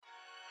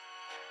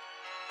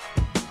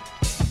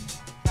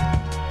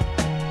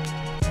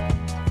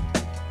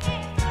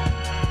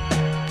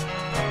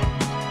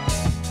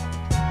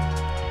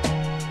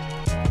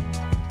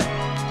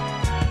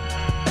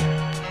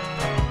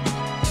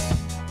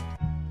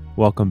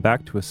Welcome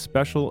back to a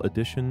special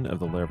edition of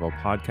the Laravel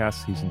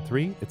Podcast Season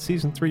 3. It's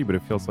Season 3, but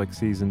it feels like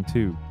Season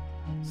 2.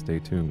 Stay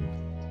tuned.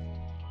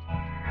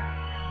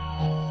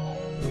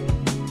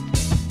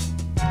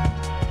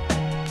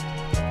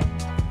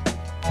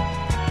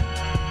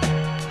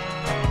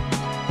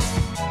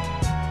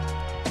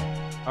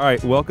 All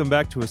right, welcome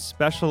back to a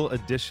special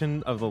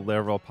edition of the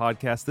Laravel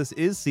Podcast. This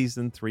is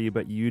Season 3,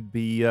 but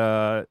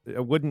I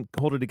wouldn't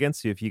hold it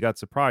against you if you got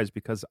surprised,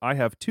 because I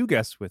have two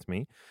guests with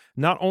me.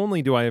 Not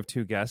only do I have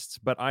two guests,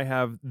 but I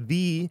have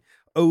the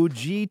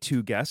OG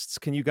two guests.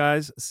 Can you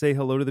guys say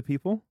hello to the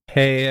people?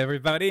 Hey,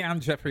 everybody. I'm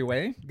Jeffrey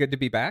Way. Good to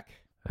be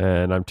back.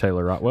 And I'm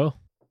Taylor Otwell.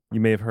 You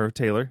may have heard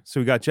Taylor.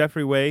 So we got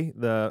Jeffrey Way,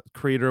 the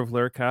creator of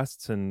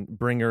Laracasts and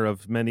bringer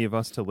of many of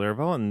us to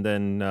Laravel, and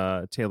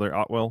then Taylor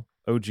Otwell,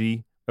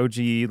 OG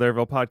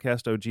Laravel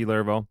Podcast, OG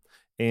Laravel.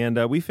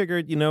 And we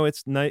figured,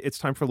 it's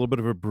time for a little bit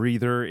of a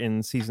breather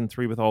in Season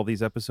 3 with all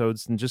these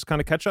episodes and just kind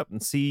of catch up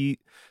and see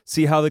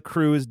how the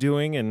crew is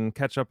doing and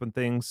catch up on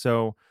things.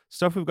 So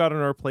stuff we've got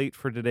on our plate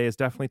for today is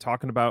definitely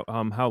talking about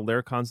how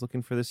Laracon's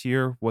looking for this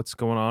year, what's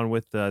going on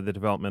with the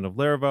development of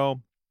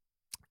Laravel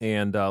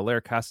and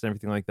Laracast and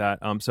everything like that.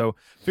 So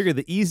figure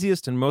the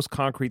easiest and most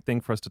concrete thing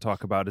for us to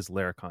talk about is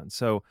Laracon.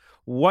 So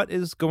what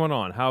is going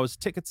on? How's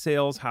ticket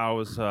sales?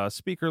 How's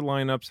speaker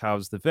lineups?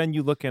 How's the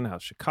venue looking?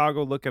 How's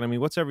Chicago looking? I mean,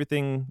 how's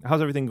everything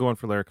going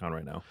for Laracon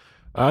right now?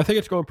 I think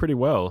it's going pretty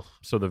well.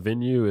 So the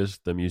venue is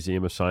the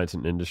Museum of Science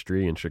and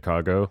Industry in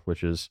Chicago,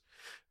 which is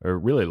a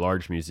really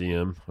large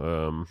museum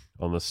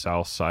on the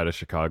south side of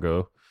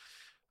Chicago.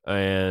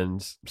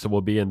 And so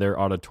we'll be in their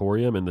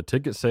auditorium, and the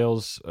ticket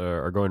sales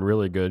are going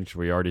really good because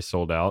we already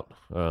sold out.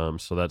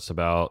 So that's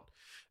about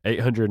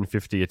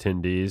 850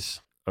 attendees.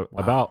 Wow.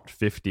 About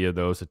 50 of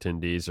those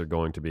attendees are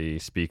going to be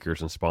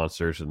speakers and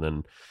sponsors, and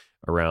then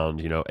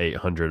around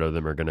 800 of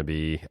them are going to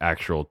be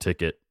actual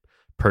ticket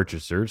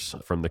purchasers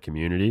from the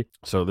community.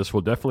 So this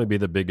will definitely be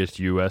the biggest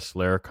U.S.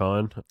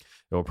 Laracon. It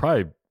will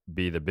probably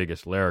be the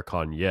biggest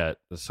Laracon yet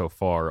so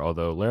far,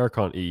 although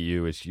Laracon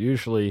EU is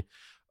usually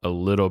a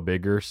little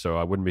bigger, so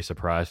I wouldn't be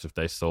surprised if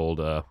they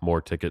sold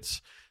more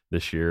tickets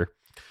this year.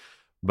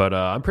 But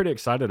I'm pretty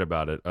excited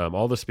about it.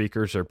 All the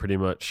speakers are pretty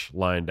much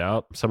lined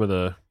out. Some of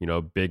the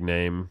big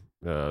name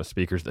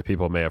speakers that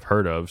people may have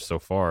heard of so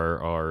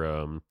far are,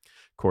 of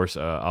course,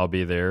 I'll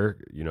be there.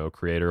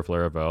 Creator of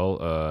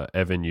Laravel,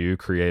 Evan Yu,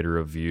 creator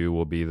of Vue,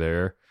 will be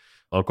there.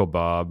 Uncle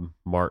Bob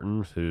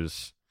Martin,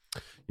 who's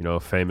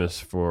famous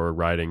for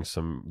writing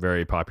some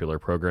very popular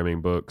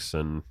programming books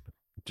and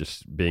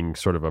just being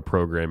sort of a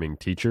programming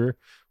teacher,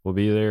 will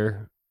be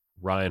there.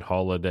 Ryan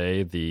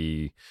Holiday,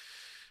 the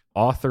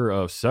author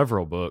of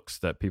several books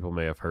that people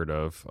may have heard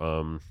of.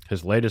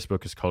 His latest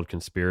book is called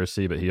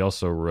Conspiracy, but he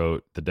also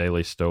wrote The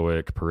Daily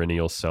Stoic,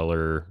 Perennial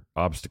Seller,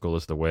 Obstacle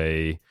is the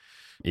Way,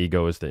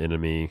 Ego is the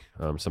Enemy.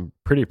 Some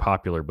pretty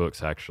popular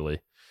books,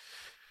 actually.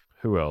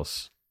 Who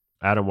else?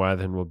 Adam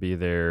Wythen will be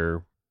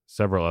there.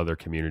 Several other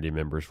community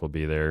members will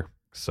be there.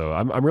 So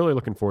I'm really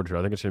looking forward to it.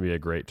 I think it's going to be a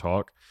great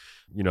talk.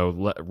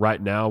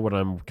 Right now, what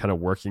I'm kind of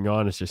working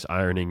on is just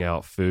ironing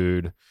out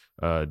food,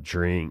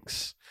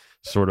 drinks,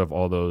 sort of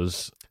all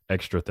those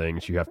extra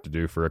things you have to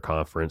do for a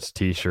conference.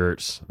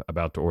 T-shirts,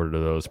 about to order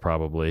those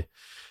probably.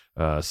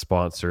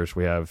 Sponsors,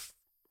 we'll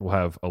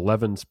have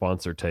 11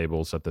 sponsor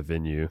tables at the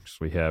venue. So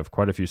we have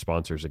quite a few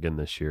sponsors again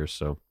this year.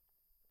 So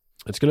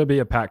it's going to be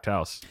a packed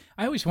house.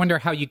 I always wonder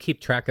how you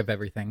keep track of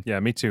everything. Yeah,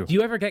 me too. Do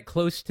you ever get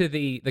close to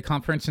the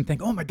conference and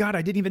think, oh my God,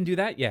 I didn't even do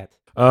that yet?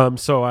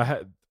 So I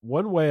had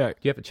one way. Do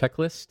you have a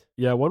checklist?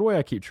 Yeah, one way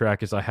I keep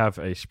track is I have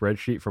a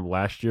spreadsheet from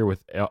last year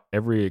with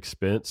every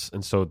expense.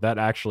 And so that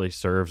actually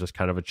serves as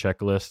kind of a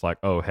checklist, like,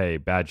 oh, hey,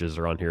 badges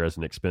are on here as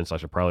an expense. I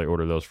should probably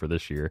order those for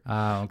this year.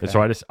 Oh, okay. And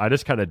so I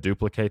just kind of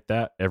duplicate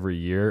that every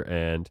year,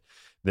 and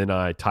then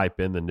I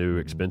type in the new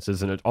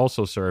expenses. And it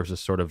also serves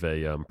as sort of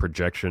a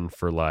projection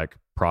for like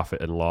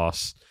profit and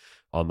loss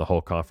on the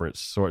whole conference.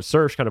 So it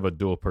serves kind of a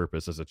dual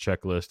purpose as a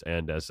checklist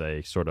and as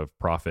a sort of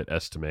profit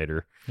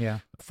estimator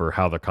for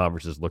how the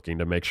conference is looking,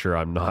 to make sure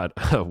I'm not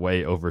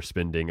way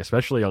overspending,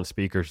 especially on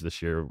speakers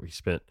this year. We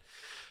spent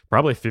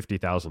probably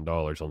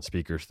 $50,000 on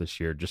speakers this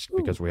year just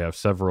because we have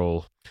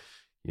several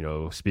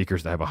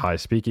speakers that have a high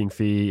speaking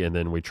fee, and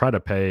then we try to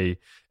pay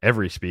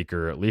every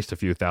speaker at least a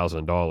few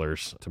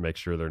 $1,000s to make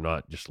sure they're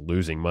not just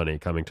losing money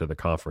coming to the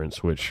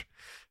conference, which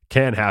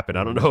can happen.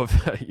 I don't know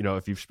if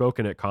if you've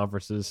spoken at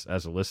conferences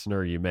as a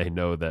listener, you may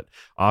know that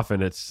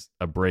often it's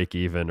a break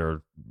even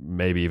or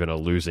maybe even a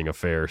losing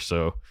affair.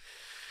 So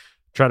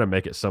try to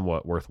make it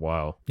somewhat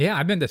worthwhile. Yeah,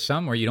 I've been to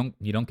some where you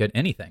don't get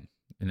anything.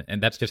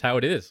 And that's just how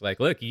it is.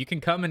 Like, look, you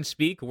can come and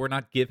speak. We're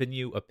not giving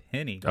you a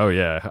penny. Oh,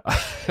 yeah.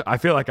 I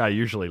feel like I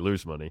usually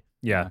lose money.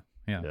 Yeah.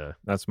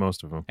 That's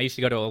most of them. I used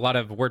to go to a lot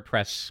of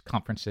WordPress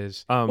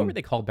conferences. What were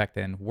they called back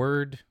then?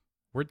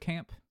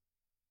 WordCamp?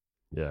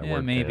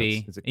 Yeah,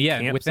 maybe.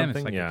 With them,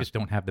 it's like they just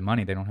don't have the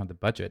money. They don't have the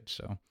budget.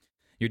 So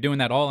you're doing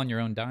that all on your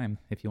own dime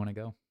if you want to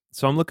go.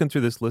 So I'm looking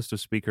through this list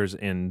of speakers,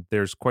 and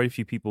there's quite a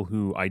few people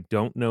who I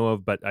don't know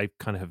of, but I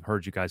kind of have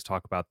heard you guys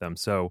talk about them.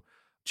 So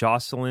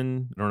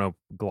Jocelyn, I don't know,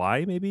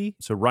 Glei maybe.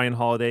 So Ryan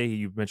Holiday,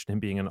 you mentioned him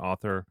being an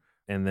author.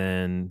 And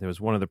then there was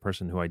one other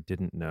person who I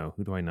didn't know.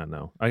 Who do I not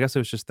know? I guess it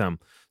was just them.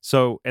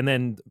 So, and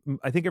then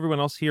I think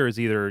everyone else here is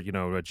either,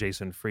 a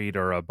Jason Fried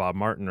or a Bob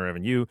Martin or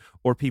Evan Yu,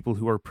 or people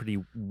who are pretty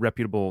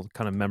reputable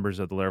kind of members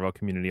of the Laravel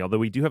community. Although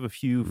we do have a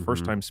few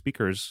first-time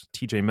speakers.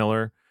 TJ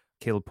Miller,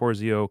 Caleb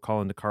Porzio,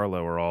 Colin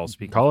DiCarlo are all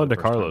speaking. Colin for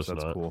the first time, DiCarlo's so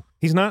that's not. cool.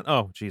 He's not?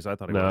 Oh, geez, I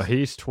thought he was. No,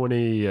 he's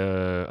 20.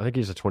 I think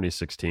he's a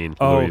 2016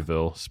 Oh,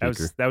 Louisville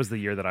speaker. That was the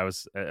year that I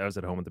was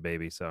at home with the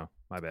baby, so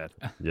my bad.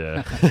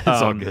 Yeah, it's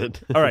all good.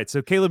 All right,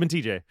 so Caleb and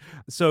TJ.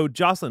 So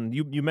Jocelyn,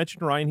 you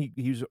mentioned Ryan.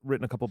 He's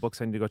written a couple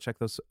books. I need to go check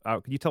those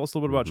out. Can you tell us a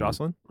little bit about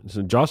Jocelyn?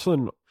 So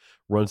Jocelyn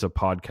runs a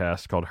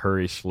podcast called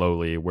Hurry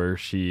Slowly, where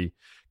she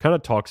kind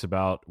of talks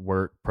about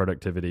work,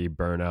 productivity,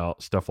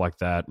 burnout, stuff like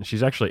that. And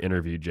she's actually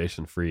interviewed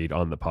Jason Fried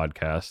on the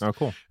podcast. Oh,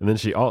 cool. And then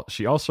she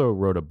also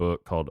wrote a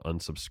book called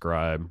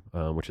Unsubscribe,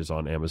 which is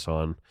on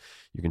Amazon.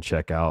 You can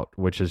check out,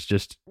 which is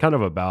just kind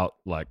of about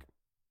like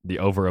the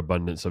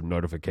overabundance of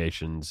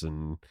notifications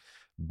and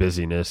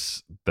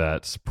busyness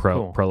that's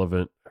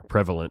prevalent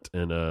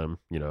in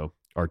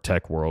our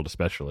tech world,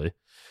 especially.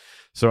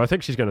 So I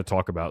think she's going to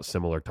talk about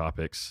similar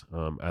topics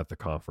at the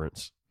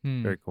conference.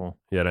 Very cool.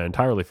 Yeah, and I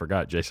entirely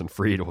forgot Jason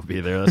Fried will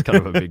be there. That's kind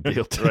of a big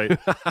deal, too. Right.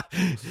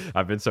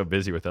 I've been so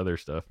busy with other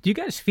stuff.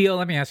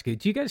 Let me ask you,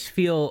 do you guys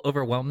feel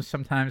overwhelmed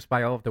sometimes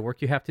by all of the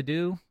work you have to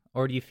do?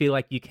 Or do you feel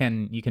like you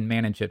can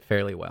manage it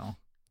fairly well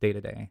day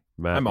to day?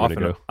 Matt, I'm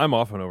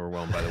often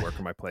overwhelmed by the work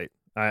on my plate.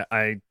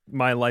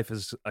 My life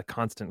is a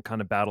constant kind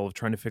of battle of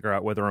trying to figure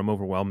out whether I'm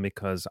overwhelmed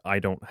because I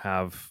don't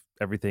have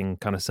everything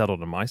kind of settled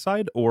on my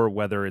side, or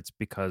whether it's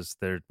because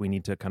we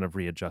need to kind of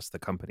readjust the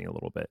company a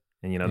little bit.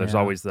 And there's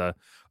always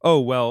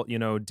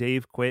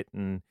Dave quit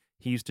and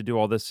he used to do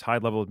all this high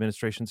level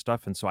administration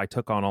stuff, and so I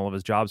took on all of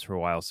his jobs for a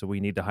while, so we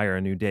need to hire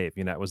a new Dave.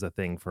 That was a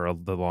thing for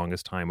the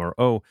longest time.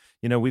 Or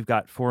we've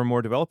got 4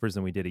 more developers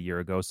than we did a year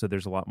ago, so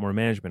there's a lot more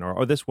management.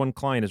 Or this one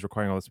client is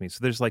requiring all this of me. So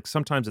there's like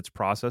sometimes it's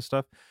process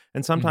stuff,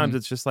 and sometimes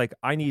it's just like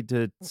I need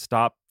to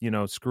stop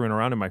screwing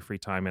around in my free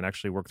time and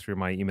actually work through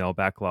my email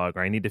backlog,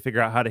 or I need to figure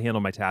out how to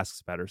handle my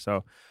tasks better.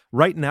 So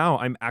right now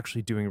I'm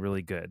actually doing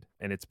really good,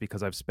 and it's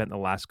because I've spent the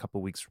last couple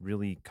of weeks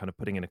really kind of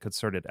putting in a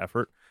concerted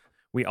effort.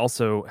 We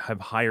also have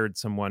hired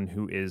someone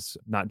who is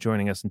not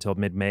joining us until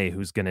mid-May,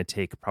 who's going to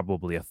take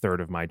probably a third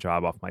of my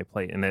job off my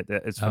plate. And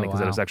it's funny because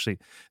it was actually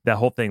that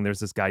whole thing. There's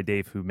this guy,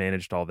 Dave, who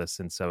managed all this.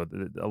 And so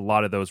a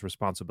lot of those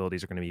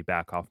responsibilities are going to be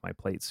back off my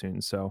plate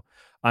soon. So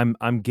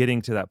I'm getting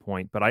to that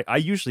point. But I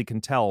usually can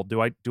tell, do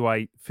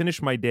I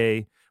finish my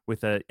day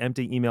with an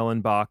empty email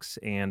inbox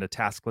and a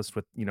task list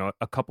with,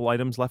 a couple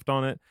items left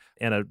on it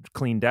and a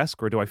clean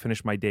desk? Or do I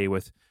finish my day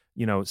with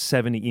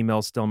 70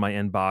 emails still in my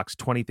inbox,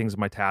 20 things on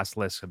my task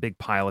list, a big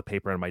pile of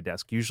paper on my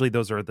desk? Usually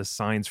those are the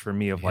signs for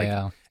me of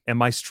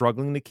am I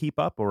struggling to keep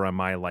up, or am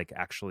I like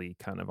actually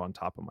kind of on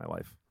top of my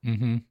life?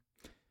 Mm-hmm.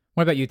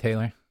 What about you,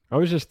 Taylor? I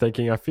was just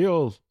thinking, I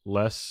feel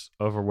less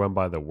overwhelmed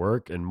by the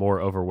work and more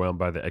overwhelmed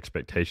by the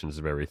expectations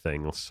of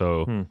everything.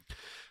 So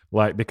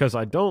because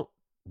I don't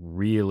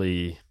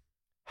really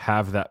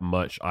have that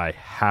much I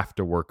have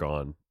to work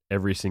on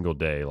every single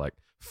day. Like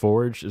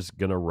Forge is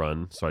going to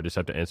run, so I just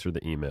have to answer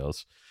the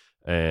emails.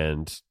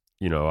 And,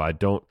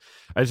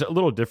 it's a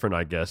little different,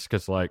 I guess,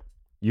 because like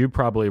you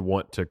probably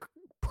want to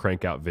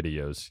crank out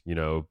videos,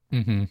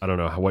 I don't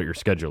know what your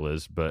schedule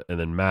is, and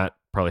then Matt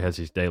probably has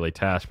these daily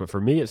tasks. But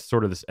for me, it's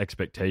sort of this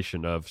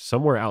expectation of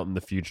somewhere out in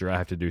the future, I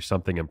have to do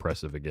something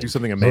impressive again. Do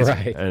something amazing.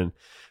 Right.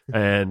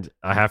 And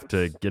I have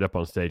to get up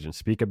on stage and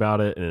speak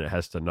about it, and it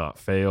has to not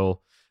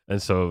fail.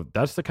 And so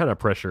that's the kind of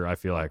pressure I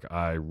feel like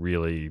I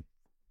really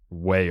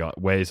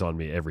weighs on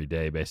me every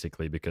day,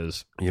 basically,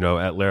 because at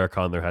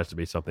Laracon there has to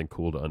be something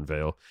cool to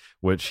unveil,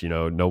 which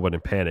no one in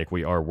panic,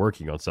 we are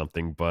working on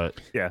something, but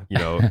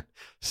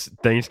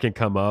things can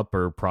come up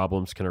or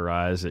problems can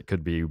arise. It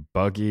could be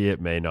buggy,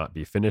 it may not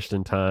be finished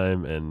in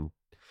time, and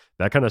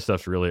that kind of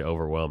stuff's really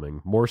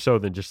overwhelming, more so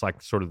than just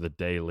like sort of the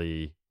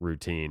daily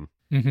routine.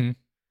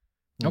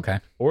 Okay.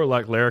 Or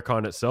like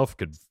Laracon itself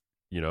could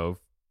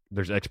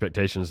there's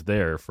expectations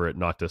there for it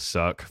not to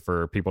suck,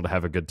 for people to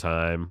have a good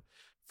time,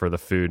 for the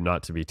food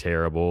not to be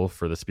terrible,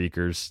 for the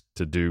speakers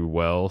to do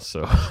well.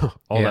 So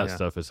all that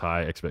stuff is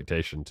high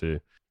expectation too.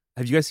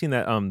 Have you guys seen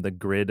that the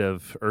grid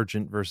of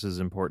urgent versus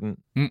important?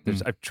 I'm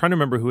trying to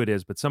remember who it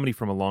is, but somebody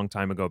from a long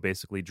time ago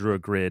basically drew a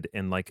grid,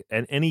 and like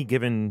any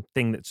given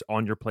thing that's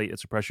on your plate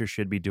as a pressure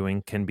should be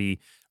doing can be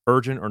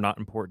urgent or not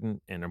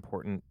important, and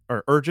important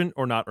or urgent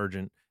or not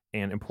urgent,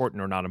 and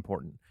important or not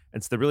important.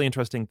 It's the really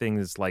interesting thing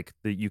is like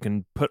that you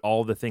can put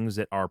all the things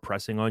that are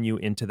pressing on you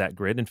into that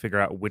grid and figure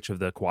out which of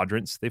the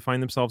quadrants they find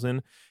themselves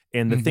in.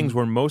 And the things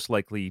we're most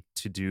likely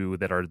to do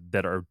that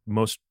are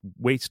most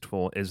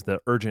wasteful is the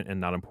urgent and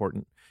not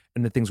important.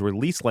 And the things we're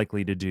least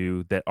likely to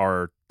do that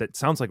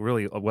sounds like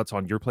really what's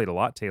on your plate a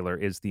lot, Taylor,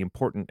 is the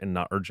important and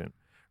not urgent.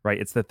 Right?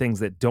 It's the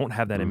things that don't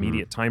have that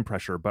immediate time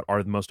pressure but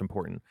are the most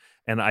important.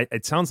 And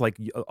it sounds like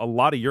a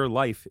lot of your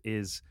life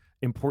is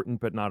important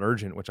but not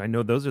urgent, which I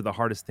know those are the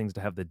hardest things to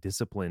have the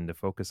discipline to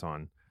focus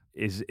on.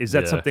 Is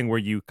that Yeah. something where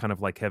you kind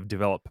of like have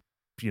developed,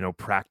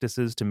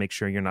 practices to make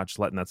sure you're not just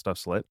letting that stuff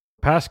slip?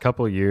 Past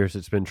couple of years,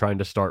 it's been trying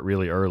to start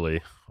really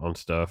early on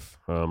stuff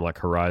like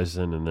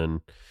Horizon, and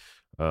then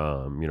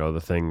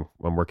the thing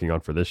I'm working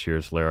on for this year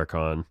is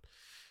Laracon.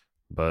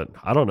 But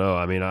I don't know.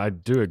 I mean, I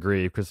do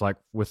agree because like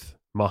with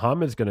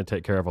Mohammed's going to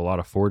take care of a lot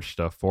of Forge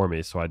stuff for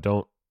me, so I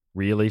don't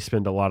really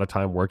spend a lot of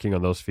time working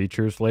on those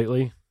features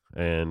lately.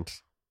 And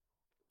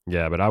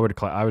yeah, but I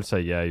would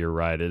say, yeah, you're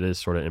right. It is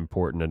sort of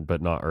important,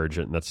 but not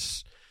urgent. And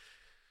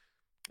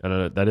I don't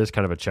know, that is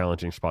kind of a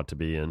challenging spot to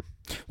be in.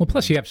 Well,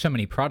 plus you have so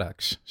many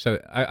products. So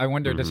I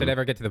wonder, does it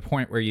ever get to the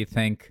point where you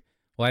think,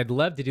 well, I'd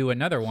love to do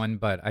another one,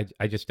 but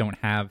I just don't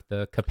have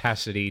the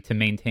capacity to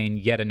maintain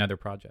yet another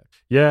project?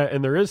 Yeah,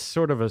 and there is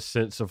sort of a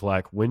sense of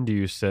like, when do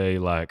you say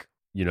like,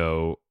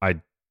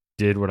 I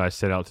did what I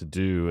set out to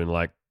do, and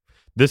like,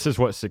 this is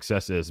what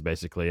success is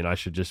basically, and I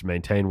should just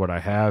maintain what I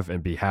have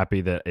and be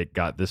happy that it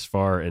got this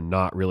far and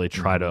not really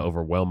try to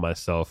overwhelm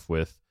myself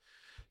with,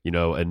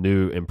 a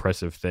new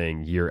impressive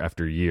thing year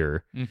after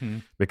year.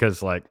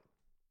 Because like,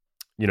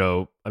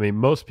 I mean,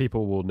 most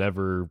people will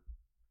never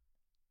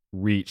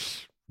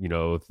reach,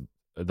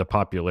 the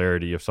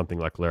popularity of something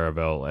like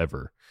Laravel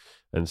ever.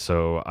 And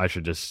so I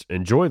should just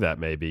enjoy that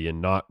maybe and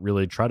not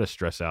really try to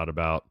stress out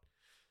about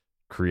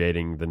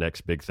creating the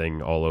next big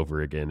thing all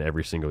over again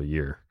every single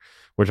year,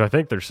 which I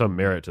think there's some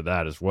merit to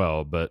that as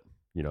well. But,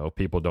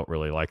 people don't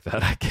really like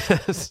that, I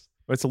guess.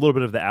 It's a little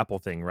bit of the Apple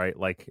thing, right?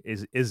 Like,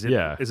 is it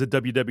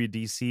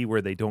WWDC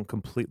where they don't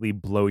completely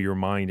blow your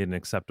mind in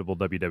acceptable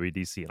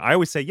WWDC? And I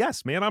always say,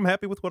 yes, man, I'm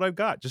happy with what I've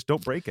got. Just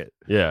don't break it.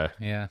 Yeah.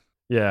 Yeah.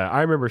 Yeah,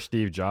 I remember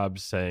Steve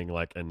Jobs saying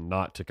like, and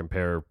not to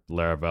compare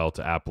Laravel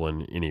to Apple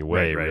in any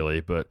way, Right.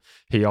 really, but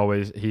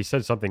he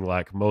said something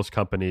like, most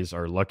companies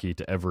are lucky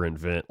to ever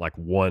invent like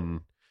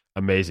one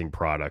amazing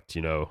product,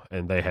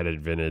 and they had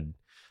invented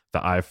the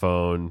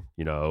iPhone,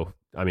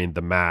 I mean,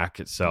 the Mac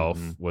itself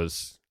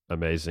was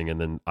amazing,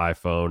 and then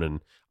iPhone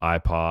and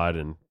iPod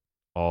and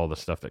all the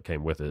stuff that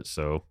came with it.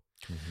 So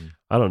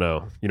I don't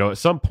know, at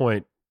some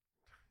point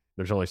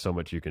there's only so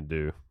much you can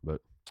do,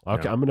 but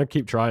okay, I'm gonna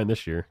keep trying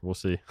this year. We'll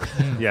see.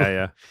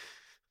 Yeah.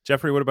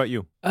 Jeffrey, what about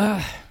you?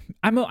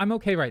 I'm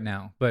okay right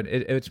now, but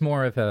it's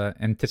more of a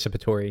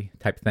anticipatory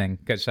type thing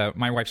because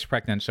my wife's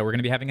pregnant, so we're going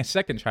to be having a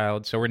second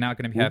child. So we're now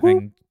going to be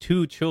having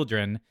 2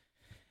 children.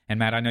 And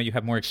Matt, I know you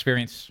have more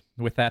experience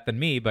with that than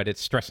me, but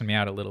it's stressing me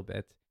out a little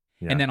bit.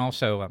 Yeah. And then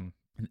also,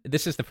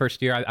 this is the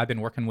first year I've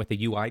been working with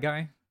a UI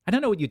guy. I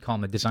don't know what you'd call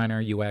him, a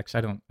designer, UX.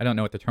 I don't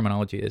know what the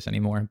terminology is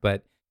anymore,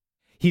 but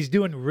he's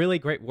doing really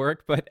great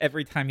work. But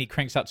every time he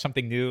cranks out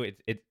something new,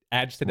 it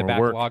adds to the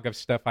backlog of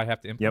stuff I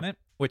have to implement,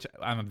 which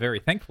I'm very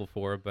thankful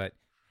for. But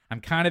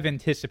I'm kind of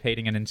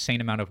anticipating an insane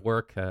amount of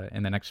work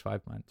in the next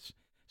 5 months.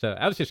 So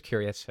I was just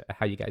curious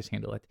how you guys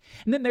handle it.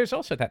 And then there's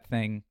also that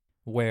thing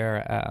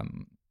where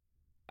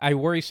I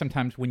worry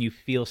sometimes when you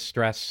feel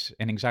stress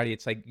and anxiety,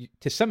 it's like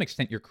to some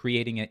extent you're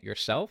creating it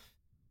yourself.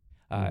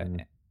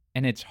 And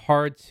it's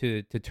hard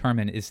to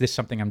determine, is this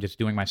something I'm just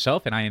doing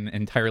myself and I am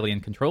entirely in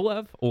control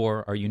of,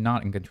 or are you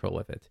not in control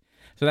of it?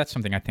 So that's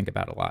something I think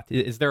about a lot.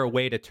 Is there a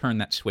way to turn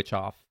that switch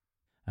off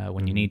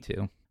when you need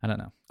to? I don't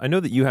know. I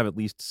know that you have at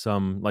least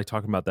some, like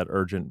talking about that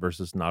urgent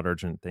versus not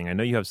urgent thing. I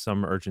know you have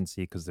some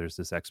urgency because there's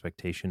this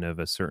expectation of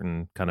a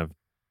certain kind of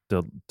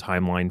the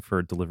timeline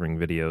for delivering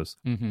videos.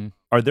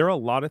 Are there a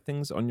lot of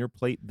things on your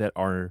plate that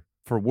are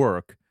for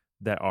work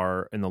that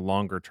are in the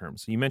longer term?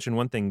 So you mentioned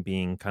one thing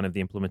being kind of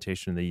the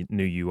implementation of the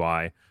new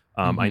UI.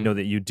 I know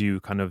that you do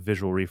kind of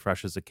visual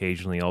refreshes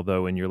occasionally,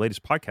 although in your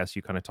latest podcast,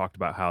 you kind of talked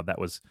about how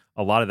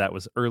a lot of that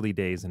was early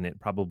days, and it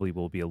probably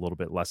will be a little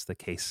bit less the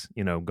case,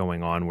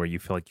 going on where you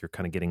feel like you're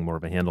kind of getting more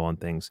of a handle on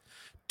things.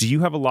 Do you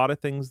have a lot of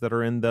things that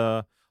are in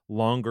the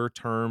longer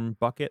term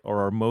bucket,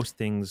 or are most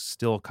things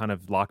still kind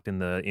of locked in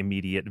the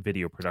immediate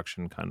video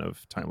production kind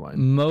of timeline?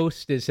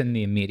 Most is in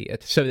the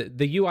immediate. So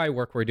the UI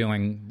work we're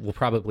doing will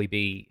probably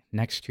be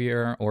next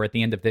year or at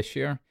the end of this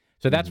year.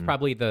 So that's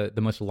probably the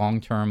most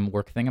long-term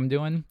work thing I'm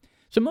doing.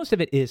 So most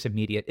of it is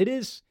immediate.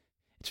 It's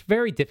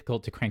very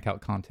difficult to crank out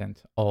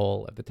content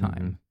all of the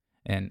time.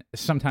 And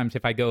sometimes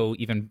if I go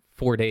even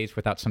 4 days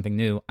without something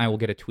new, I will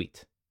get a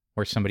tweet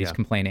where somebody's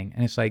complaining.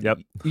 And it's like,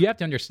 you have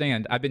to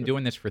understand, I've been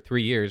doing this for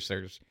 3 years.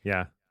 There's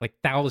like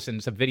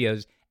thousands of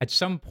videos. At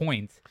some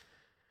point,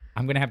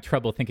 I'm going to have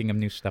trouble thinking of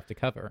new stuff to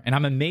cover. And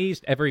I'm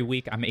amazed every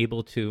week I'm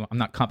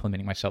not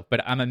complimenting myself,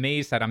 but I'm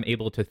amazed that I'm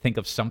able to think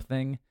of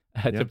something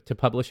to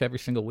publish every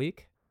single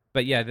week.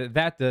 But yeah,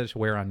 that does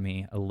wear on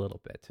me a little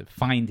bit,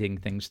 finding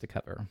things to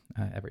cover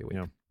every week.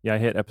 Yeah, I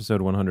hit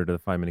episode 100 of the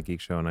 5 Minute Geek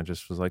Show, and I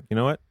just was like, you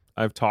know what?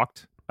 I've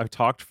talked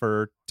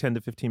for 10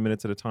 to 15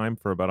 minutes at a time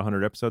for about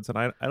 100 episodes, and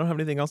I don't have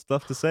anything else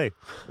left to say.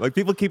 Like,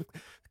 people keep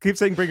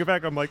saying bring it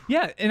back. I'm like,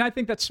 yeah, and I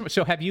think that's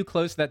so. Have you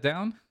closed that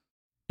down?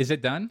 Is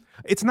it done?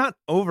 It's not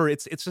over.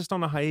 It's just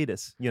on a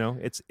hiatus.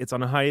 It's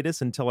on a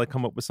hiatus until I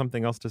come up with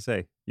something else to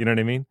say. You know what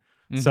I mean?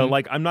 So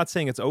like, I'm not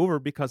saying it's over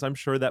because I'm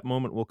sure that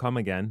moment will come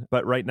again.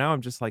 But right now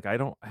I'm just like, I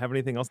don't have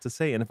anything else to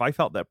say. And if I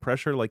felt that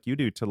pressure like you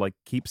do to like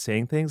keep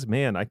saying things,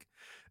 man,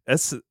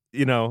 That's,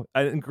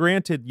 and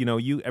granted,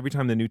 you every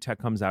time the new tech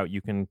comes out,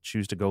 you can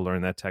choose to go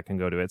learn that tech and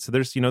go to it. So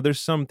there's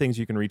some things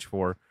you can reach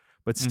for,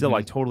 but still,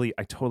 I totally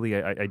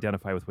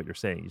identify with what you're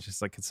saying. It's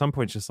just like at some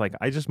point, it's just like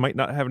I just might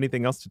not have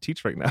anything else to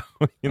teach right now.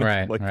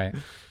 Right, like, right.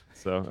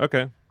 So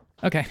okay.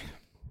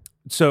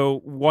 So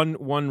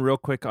one real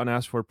quick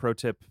unasked for pro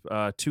tip: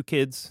 2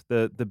 kids.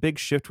 The big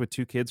shift with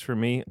 2 kids for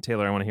me,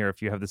 Taylor, I want to hear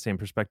if you have the same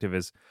perspective.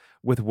 Is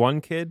with 1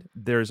 kid,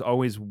 there's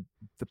always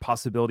the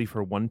possibility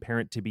for one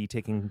parent to be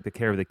taking the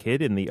care of the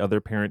kid and the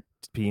other parent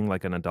being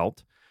like an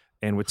adult.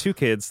 And with 2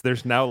 kids,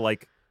 there's now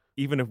like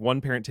even if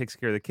one parent takes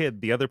care of the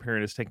kid, the other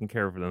parent is taking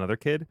care of another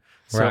kid.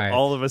 So Right.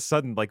 all of a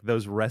sudden, like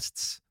those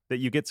rests that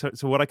you get.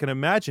 So what I can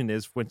imagine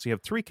is once you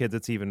have 3 kids,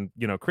 it's even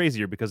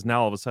crazier because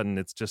now all of a sudden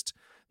it's just.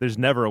 There's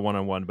never a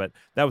one-on-one, but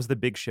that was the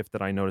big shift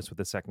that I noticed with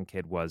the second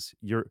kid was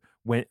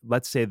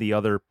let's say the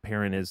other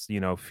parent is,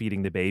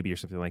 feeding the baby or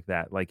something like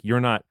that. Like you're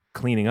not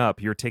cleaning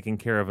up, you're taking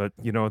care of a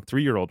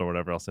 3-year-old or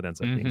whatever else it ends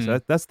up being. So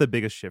that's the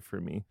biggest shift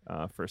for me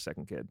for a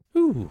second kid.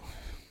 Ooh,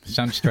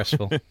 sounds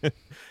stressful.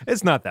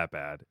 It's not that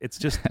bad. It's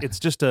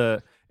just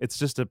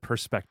a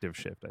perspective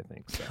shift, I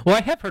think. So. Well,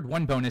 I have heard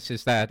one bonus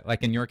is that,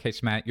 like in your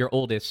case, Matt, your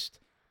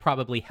oldest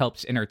probably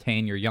helps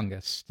entertain your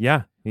youngest.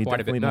 Yeah, he quite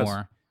a bit definitely does.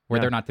 more. Where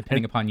they're not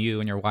depending upon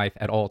you and your wife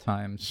at all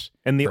times.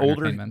 And the for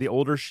entertainment. the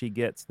older she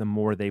gets, the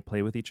more they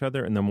play with each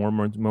other, and the more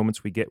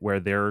moments we get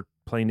where they're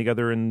playing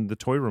together in the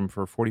toy room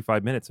for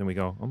 45 minutes, and we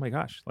go, "Oh my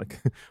gosh!"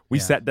 Like we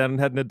sat down and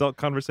had an adult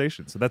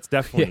conversation. So that's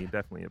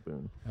definitely a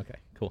boon. Okay,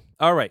 cool.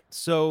 All right,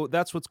 so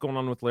that's what's going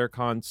on with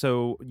LairCon.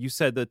 So you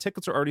said the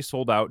tickets are already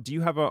sold out. Do you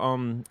have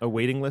a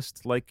waiting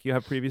list like you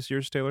have previous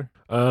years, Taylor?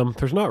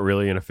 There's not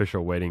really an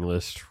official waiting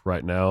list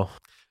right now.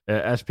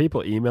 As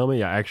people email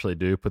me, I actually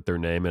do put their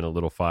name in a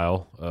little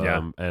file.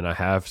 And I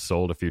have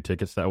sold a few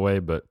tickets that way,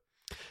 but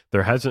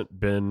there hasn't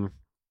been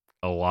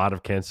a lot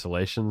of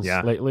cancellations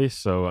lately.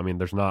 So, I mean,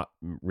 there's not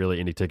really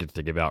any tickets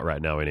to give out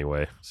right now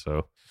anyway.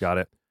 So, got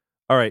it.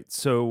 All right,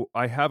 so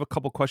I have a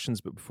couple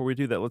questions, but before we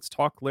do that, let's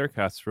talk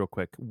Laircasts real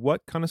quick.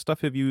 What kind of stuff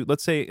have you,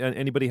 let's say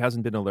anybody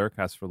hasn't been to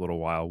Laircast for a little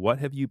while, what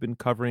have you been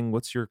covering?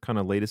 What's your kind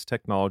of latest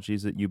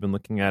technologies that you've been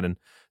looking at? And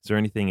is there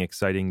anything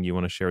exciting you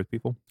want to share with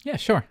people? Yeah,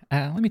 sure.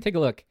 Let me take a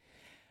look.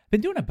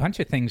 Been doing a bunch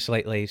of things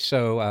lately.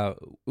 So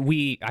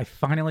I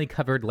finally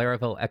covered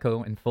Laravel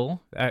Echo in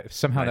full.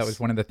 Somehow That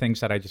was one of the things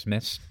that I just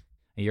missed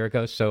a year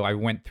ago. So I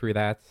went through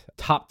that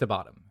top to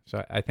bottom.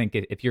 So I think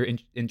if you're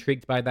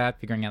intrigued by that,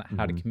 figuring out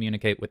how to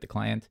communicate with the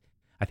client,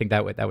 I think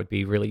that would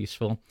be really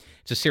useful.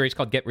 It's a series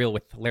called Get Real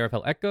with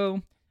Laravel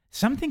Echo.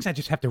 Some things I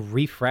just have to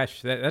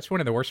refresh. That's one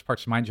of the worst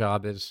parts of my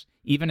job is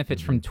even if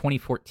it's from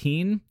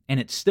 2014 and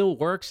it still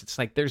works, it's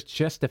like there's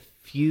just a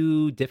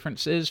few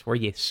differences where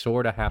you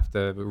sort of have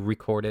to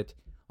record it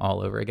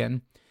all over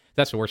again.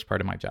 That's the worst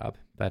part of my job.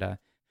 But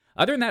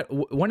other than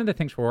that, one of the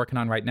things we're working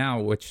on right now,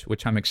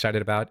 which I'm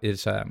excited about,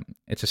 is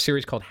it's a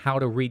series called How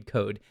to Read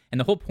Code. And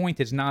the whole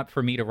point is not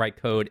for me to write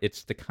code.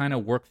 It's to kind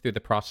of work through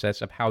the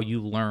process of how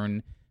you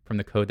learn from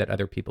the code that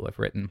other people have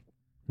written.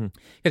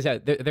 Because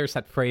there's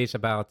that phrase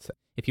about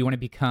if you want to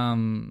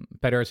become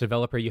better as a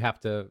developer, you have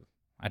to,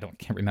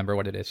 can't remember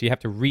what it is. You have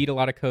to read a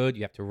lot of code,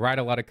 you have to write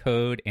a lot of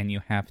code, and you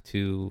have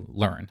to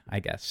learn, I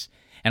guess.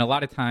 And a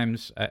lot of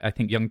times, I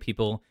think young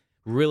people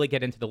really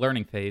get into the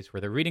learning phase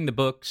where they're reading the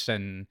books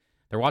and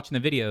they're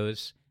watching the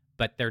videos,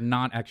 but they're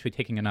not actually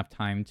taking enough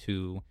time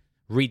to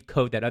read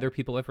code that other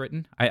people have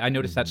written. I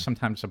notice that's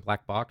sometimes a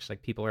black box.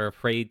 Like people are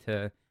afraid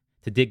to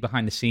dig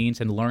behind the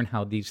scenes and learn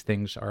how these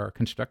things are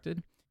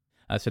constructed.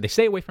 So they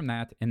stay away from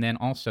that, and then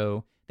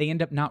also they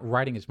end up not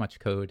writing as much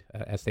code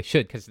as they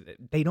should because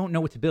they don't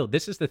know what to build.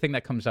 This is the thing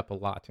that comes up a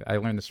lot. I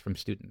learned this from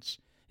students,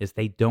 is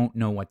they don't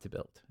know what to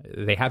build.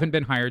 They haven't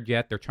been hired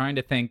yet. They're trying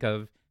to think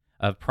of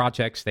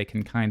projects they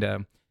can kind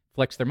of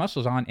flex their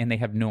muscles on, and they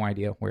have no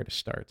idea where to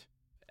start.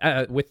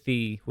 With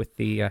the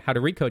How to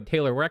Read Code,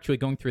 Taylor, we're actually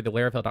going through the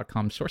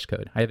Laravel.com source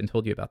code. I haven't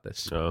told you about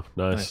this. Oh,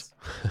 nice.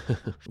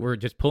 We're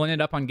just pulling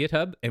it up on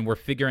GitHub, and we're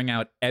figuring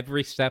out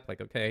every step.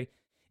 Like, okay,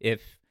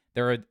 if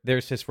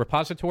there's this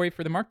repository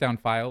for the Markdown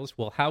files.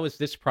 Well, how is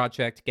this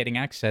project getting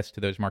access to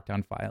those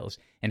Markdown files?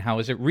 And how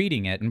is it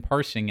reading it and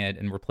parsing it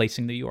and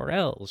replacing the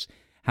URLs?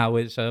 How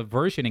is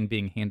versioning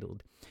being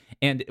handled?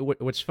 And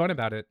what's fun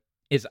about it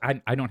is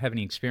I don't have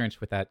any experience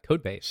with that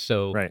code base.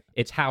 So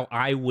It's how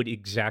I would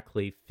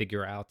exactly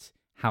figure out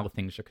how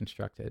things are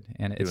constructed.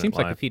 And it seems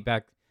like the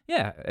feedback,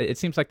 it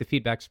seems like the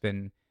feedback's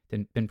been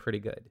pretty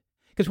good.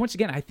 Because once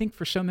again, I think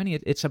for so many,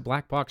 it's a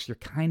black box. You're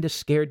kind of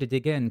scared to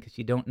dig in because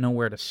you don't know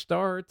where to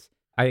start.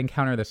 I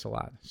encounter this a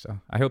lot, so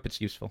I hope it's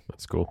useful.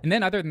 That's cool. And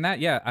then other than that,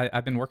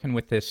 I've been working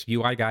with this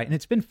UI guy, and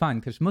it's been fun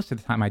because most of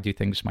the time I do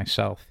things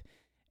myself.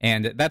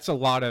 And that's a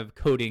lot of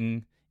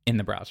coding in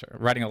the browser,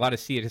 writing a lot of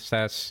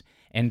CSS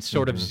and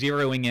sort of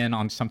zeroing in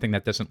on something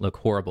that doesn't look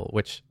horrible,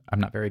 which I'm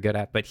not very good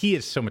at. But he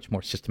is so much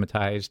more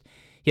systematized.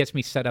 He has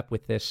me set up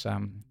with this...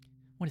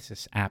 what is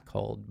this app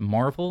called?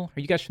 Marvel? Are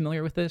you guys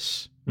familiar with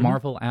this?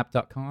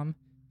 Marvelapp.com?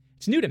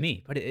 It's new to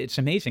me, but it's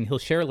amazing. He'll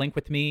share a link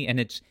with me, and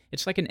it's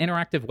like an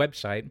interactive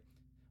website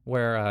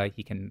where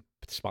he can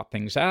spot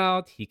things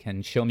out, he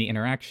can show me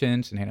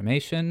interactions and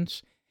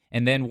animations,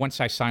 and then once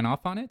I sign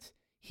off on it,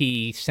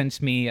 he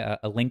sends me a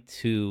link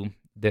to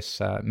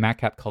this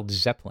Mac app called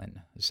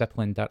Zeppelin,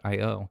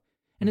 Zeppelin.io.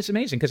 And it's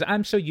amazing because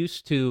I'm so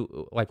used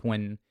to, like,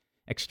 when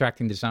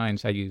extracting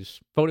designs, I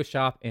use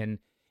Photoshop, and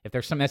if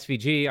there's some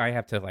SVG, I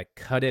have to like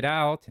cut it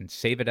out and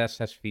save it as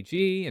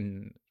SVG,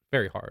 and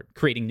very hard,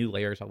 creating new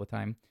layers all the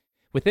time.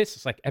 With this,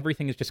 it's like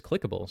everything is just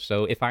clickable.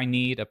 So if I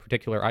need a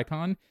particular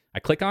icon,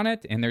 I click on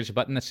it, and there's a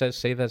button that says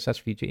save as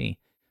SVG.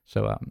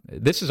 So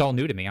this is all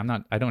new to me.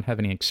 I don't have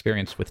any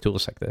experience with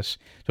tools like this.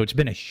 So it's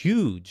been a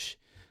huge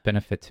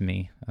benefit to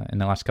me in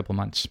the last couple of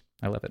months.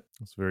 I love it.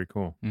 That's very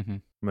cool. Mm-hmm.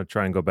 I'm going to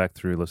try and go back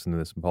through, listen to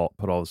this, and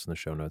put all this in the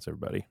show notes,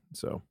 everybody.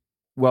 So,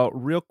 well,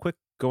 real quick,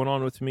 going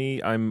on with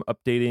me, I'm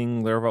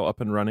updating Laravel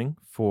up and running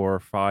for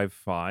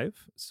 5.5,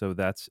 so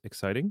that's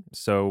exciting.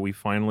 So we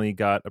finally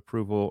got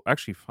approval,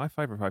 actually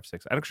 5.5 or 5.6. I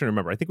don't actually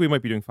remember. I think we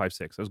might be doing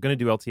 5.6. I was going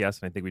to do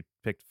LTS, and I think we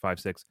picked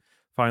 5.6.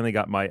 Finally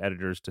got my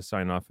editors to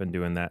sign off and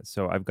doing that.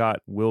 So I've got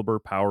Wilbur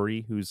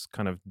Powery, who's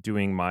kind of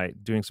doing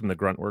some of the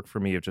grunt work for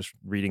me of just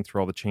reading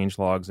through all the change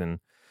logs and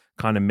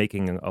kind of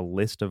making a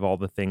list of all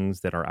the things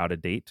that are out of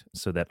date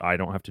so that I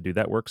don't have to do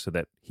that work, so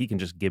that he can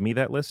just give me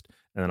that list,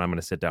 and then I'm going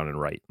to sit down and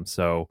write.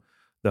 So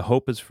the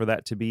hope is for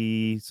that to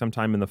be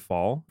sometime in the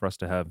fall for us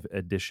to have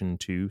edition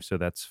 2. So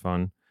that's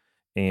fun.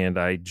 And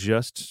I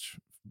just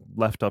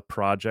left a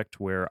project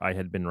where I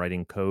had been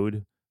writing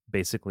code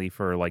basically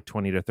for like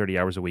 20 to 30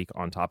 hours a week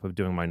on top of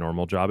doing my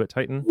normal job at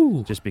Titan.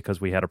 Ooh. Just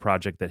because we had a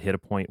project that hit a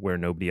point where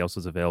nobody else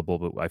was available,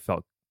 but I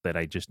felt that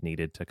I just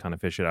needed to kind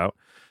of fish it out.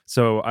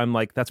 So I'm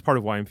like, that's part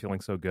of why I'm feeling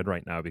so good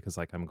right now, because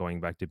like I'm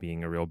going back to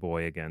being a real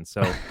boy again.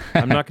 So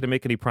I'm not going to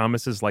make any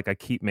promises like I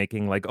keep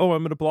making, like, oh,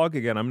 I'm going to blog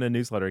again, I'm going to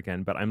newsletter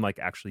again, but I'm like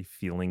actually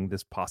feeling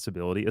this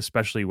possibility,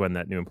 especially when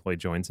that new employee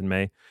joins in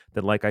May,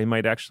 that like I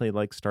might actually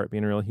like start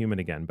being a real human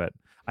again. But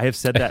I have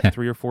said that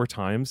 3 or 4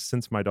 times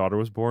since my daughter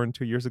was born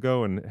 2 years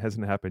ago, and it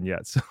hasn't happened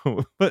yet.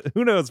 So, but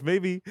who knows?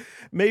 Maybe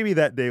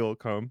that day will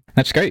come.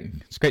 That's great.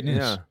 It's great news.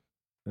 Yeah.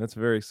 That's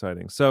very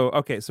exciting. So,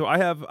 okay, so I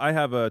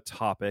have a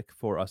topic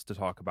for us to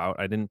talk about.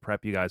 I didn't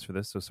prep you guys for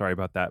this, so sorry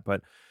about that.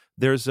 But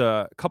there's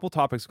a couple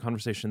topics of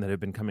conversation that have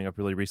been coming up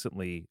really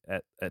recently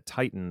at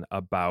Titan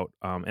about,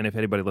 and if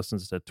anybody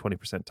listens to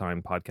 20%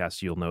 Time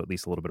podcast, you'll know at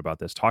least a little bit about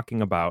this,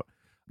 talking about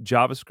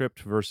JavaScript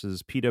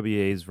versus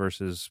PWAs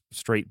versus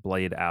straight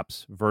Blade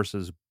apps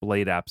versus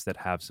Blade apps that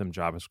have some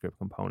JavaScript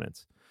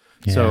components.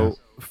 Yeah. So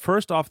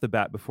first off the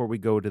bat, before we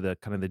go to the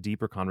kind of the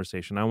deeper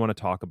conversation, I want to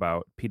talk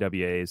about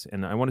PWAs,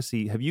 and I want to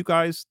see, have you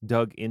guys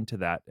dug into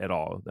that at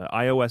all? The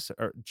iOS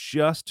are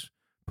just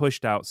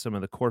pushed out some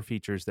of the core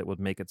features that would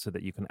make it so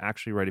that you can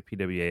actually write a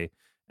PWA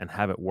and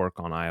have it work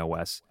on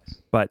iOS.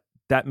 But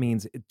that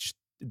means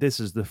this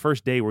is the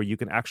first day where you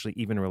can actually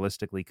even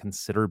realistically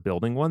consider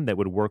building one that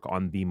would work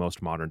on the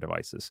most modern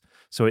devices.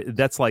 So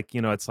that's like,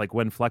 it's like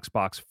when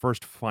Flexbox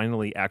first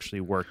finally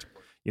actually worked,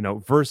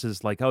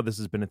 versus like, oh, this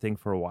has been a thing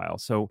for a while.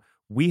 So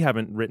we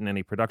haven't written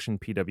any production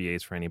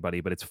PWAs for anybody,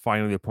 but it's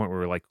finally the point where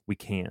we're like, we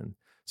can.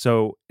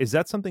 So is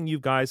that something you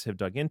guys have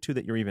dug into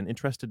that you're even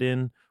interested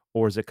in?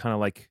 Or is it kind of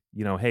like,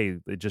 hey,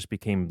 it just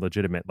became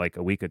legitimate like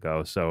a week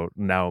ago, so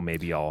now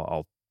maybe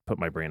I'll put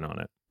my brain on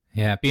it?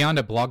 Yeah, beyond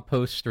a blog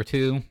post or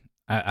two,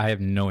 I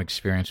have no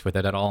experience with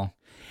it at all.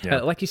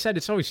 Yeah. Like you said,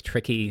 it's always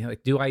tricky.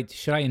 Like,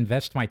 should I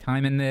invest my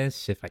time in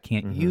this if I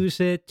can't use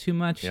it too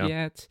much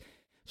yet?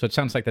 So it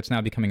sounds like that's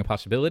now becoming a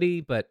possibility,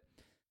 but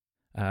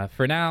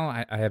for now,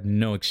 I have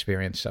no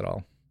experience at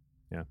all.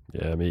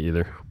 Yeah, me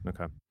either.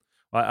 Okay.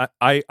 Well,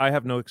 I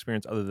have no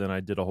experience other than I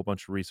did a whole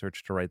bunch of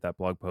research to write that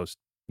blog post,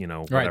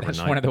 Right, that's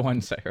one of the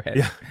ones I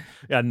read.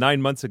 Yeah,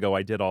 9 months ago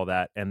I did all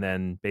that, and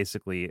then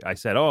basically I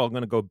said, oh, I'm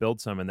going to go build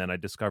some, and then I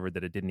discovered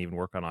that it didn't even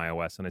work on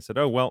iOS, and I said,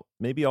 oh, well,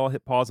 maybe I'll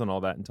hit pause on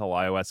all that until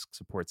iOS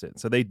supports it.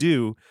 So they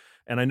do,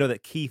 and I know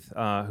that Keith,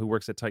 who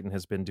works at Titan,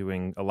 has been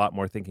doing a lot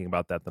more thinking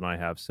about that than I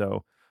have,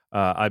 so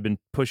I've been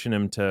pushing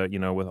him to,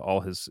 with all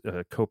his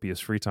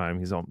copious free time.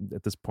 He's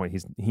at this point,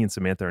 he and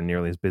Samantha are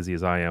nearly as busy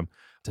as I am,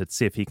 to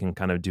see if he can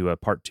kind of do a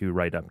part 2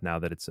 write up now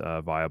that it's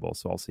viable.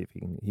 So I'll see if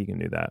he can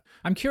do that.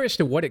 I'm curious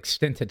to what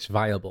extent it's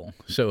viable.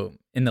 So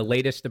in the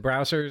latest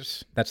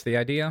browsers, that's the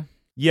idea.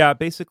 Yeah,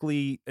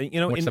 basically,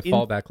 what's the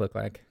fallback look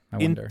like? I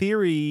wonder. In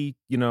theory,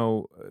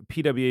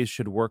 PWAs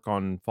should work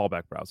on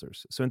fallback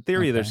browsers. So in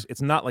theory,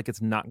 it's not like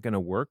it's not going to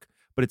work,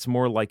 but it's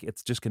more like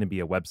it's just going to be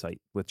a website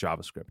with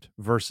JavaScript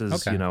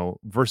versus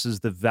versus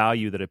the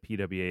value that a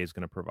PWA is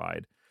going to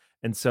provide.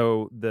 And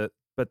so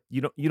but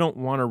you don't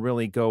want to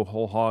really go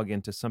whole hog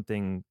into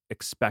something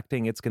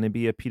expecting it's going to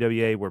be a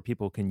PWA where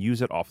people can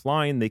use it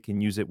offline. They can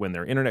use it when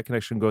their internet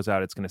connection goes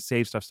out. It's going to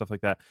save stuff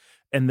like that,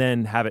 and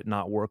then have it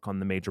not work on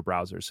the major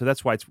browsers. So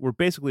that's why we're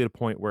basically at a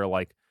point where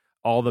like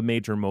all the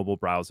major mobile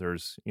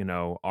browsers,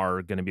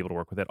 are going to be able to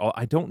work with it.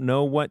 I don't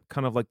know what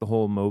kind of like the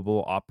whole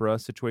mobile Opera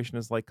situation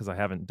is like because I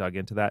haven't dug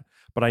into that.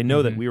 But I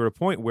know that we were at a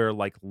point where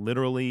like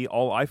literally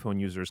all iPhone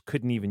users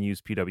couldn't even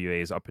use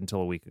PWAs up until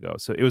a week ago.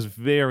 So it was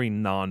very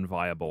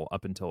non-viable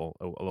up until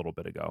a little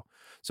bit ago.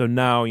 So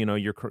now,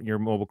 your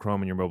mobile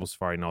Chrome and your mobile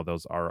Safari and all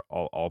those are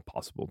all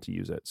possible to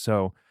use it.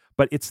 So,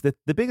 but it's the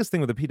biggest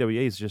thing with the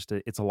PWA is just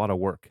it's a lot of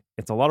work.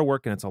 It's a lot of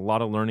work and it's a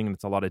lot of learning and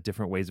it's a lot of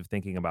different ways of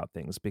thinking about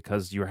things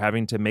because you're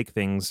having to make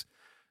things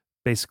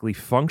basically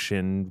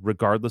function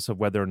regardless of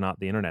whether or not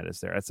the internet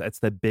is there. It's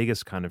the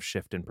biggest kind of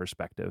shift in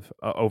perspective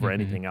over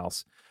anything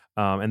else.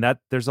 And that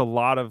there's a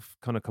lot of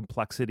kind of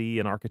complexity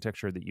and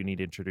architecture that you need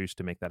to introduce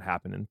to make that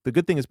happen. And the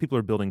good thing is people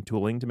are building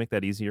tooling to make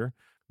that easier,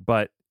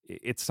 but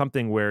it's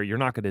something where you're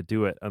not going to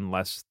do it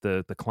unless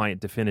the client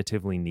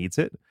definitively needs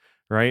it.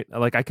 Right?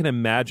 Like I can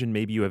imagine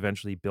maybe you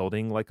eventually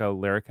building like a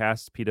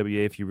Laracast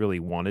PWA if you really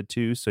wanted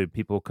to. So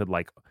people could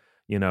like,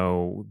 go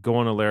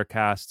on a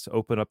Laracast,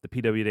 open up the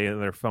PWA on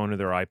their phone or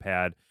their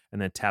iPad,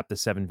 and then tap the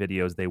 7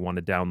 videos they want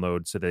to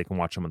download so they can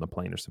watch them on the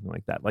plane or something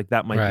like that. Like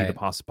that might be the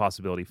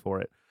possibility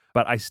for it.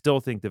 But I still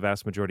think the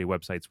vast majority of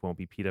websites won't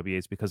be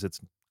PWAs because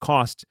it's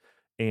cost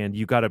and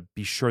you got to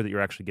be sure that you're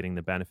actually getting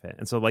the benefit.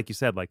 And so, like you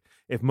said, like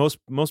if most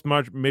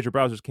major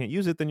browsers can't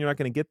use it, then you're not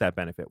going to get that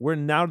benefit. We're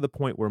now to the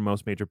point where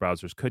most major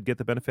browsers could get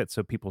the benefit,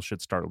 so people should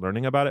start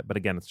learning about it. But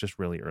again, it's just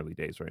really early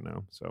days right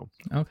now. So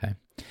okay,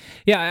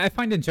 yeah, I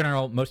find in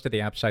general most of the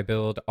apps I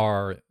build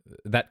are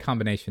that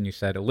combination you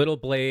said: a little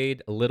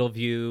Blade, a little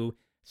Vue.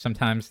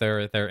 Sometimes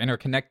they're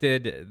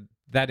interconnected.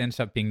 That ends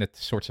up being the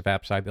sorts of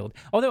apps I build.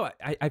 Although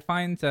I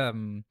find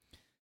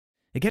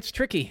it gets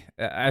tricky.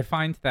 I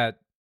find that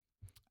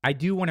I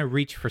do want to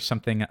reach for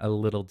something a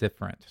little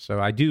different.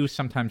 So I do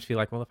sometimes feel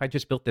like, well, if I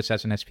just built this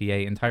as an SPA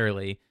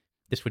entirely,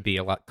 this would be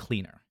a lot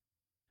cleaner.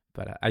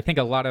 But I think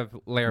a lot of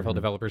Laravel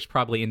developers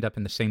probably end up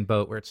in the same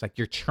boat where it's like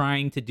you're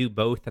trying to do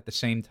both at the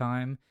same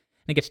time.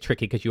 And it gets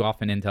tricky because you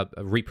often end up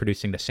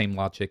reproducing the same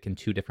logic in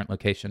 2 different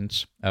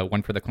locations,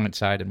 one for the client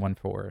side and one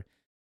for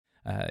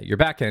your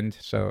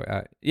backend. So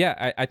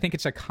I think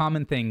it's a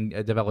common thing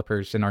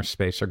developers in our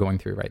space are going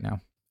through right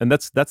now. And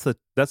that's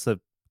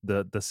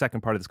the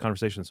second part of this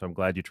conversation, so I'm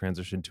glad you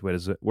transitioned to it,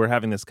 is we're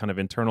having this kind of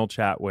internal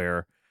chat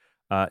where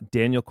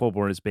Daniel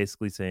Colborn is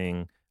basically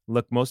saying,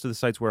 look, most of the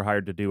sites we're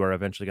hired to do are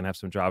eventually going to have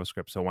some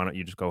JavaScript, so why don't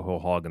you just go whole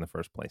hog in the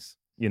first place?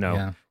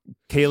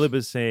 Caleb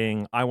is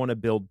saying, I want to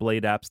build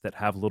Blade apps that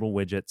have little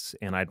widgets,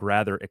 and I'd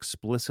rather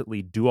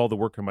explicitly do all the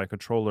work on my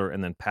controller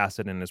and then pass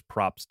it in as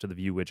props to the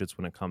Vue widgets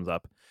when it comes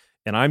up.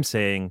 And I'm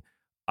saying,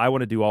 I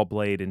want to do all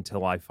Blade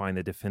until I find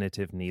the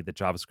definitive need that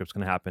JavaScript's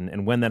going to happen.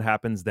 And when that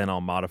happens, then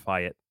I'll modify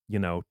it,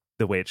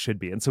 the way it should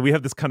be. And so we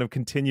have this kind of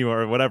continuum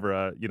or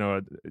whatever,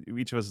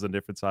 each of us is on a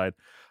different side.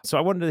 So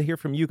I wanted to hear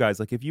from you guys.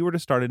 Like if you were to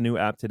start a new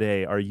app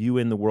today, are you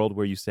in the world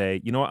where you say,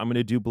 you know what, I'm going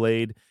to do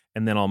Blade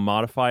and then I'll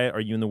modify it? Are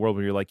you in the world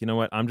where you're like, you know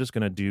what, I'm just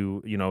going to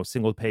do,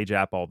 single page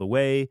app all the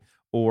way?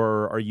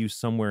 Or are you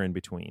somewhere in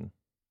between?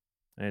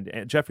 And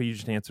Jeffrey, you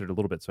just answered a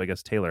little bit. So I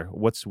guess Taylor,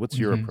 what's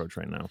your approach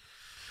right now?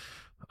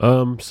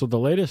 So the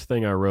latest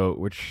thing I wrote,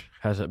 which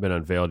hasn't been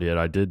unveiled yet,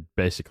 I did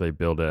basically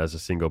build it as a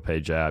single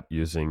page app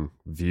using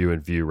Vue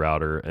and Vue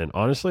Router. And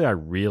honestly, I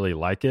really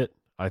like it.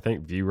 I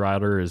think Vue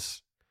Router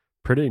is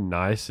pretty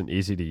nice and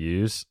easy to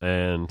use.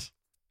 And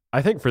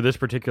I think for this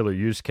particular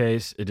use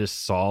case, it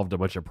just solved a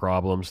bunch of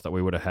problems that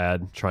we would have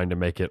had trying to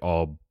make it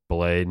all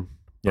Blade.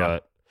 Yeah.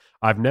 But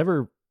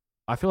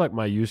I feel like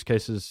my use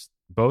cases,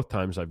 both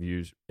times I've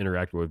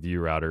interacted with Vue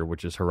Router,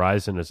 which is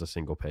Horizon as a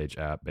single page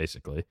app,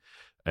 basically.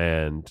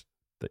 And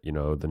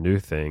the new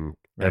thing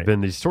have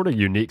been these sort of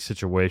unique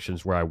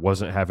situations where I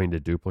wasn't having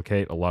to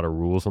duplicate a lot of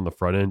rules on the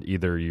front end.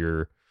 Either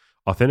you're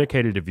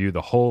authenticated to view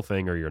the whole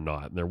thing or you're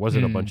not. And there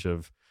wasn't a bunch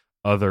of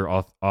other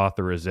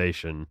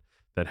authorization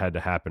that had to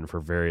happen for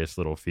various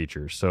little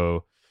features.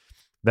 So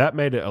that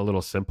made it a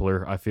little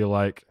simpler, I feel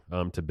like,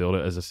 to build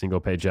it as a single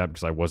page app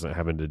because I wasn't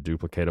having to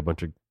duplicate a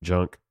bunch of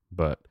junk.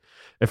 But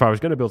if I was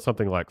going to build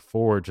something like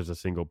Forge as a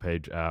single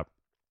page app,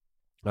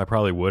 I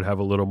probably would have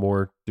a little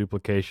more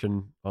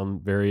duplication on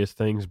various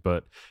things,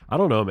 but I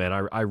don't know,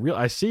 man.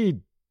 I see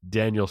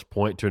Daniel's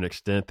point to an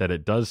extent that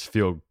it does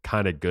feel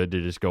kind of good to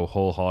just go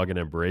whole hog and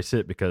embrace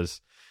it because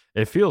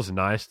it feels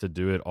nice to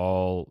do it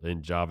all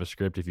in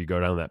JavaScript if you go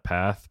down that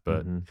path.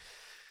 But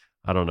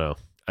I don't know.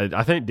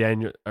 I think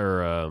Daniel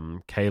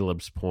or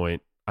Caleb's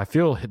point, I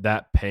feel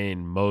that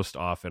pain most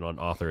often on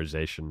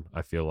authorization,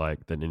 I feel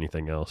like, than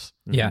anything else.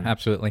 Yeah,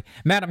 absolutely.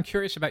 Matt, I'm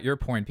curious about your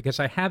point because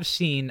I have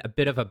seen a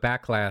bit of a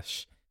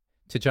backlash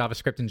to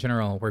JavaScript in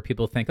general where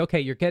people think, okay,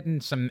 you're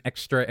getting some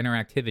extra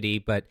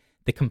interactivity, but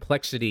the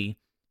complexity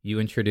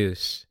you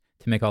introduce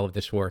to make all of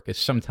this work is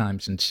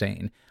sometimes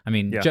insane. I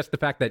mean, just the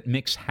fact that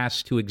Mix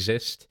has to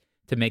exist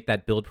to make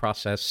that build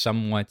process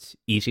somewhat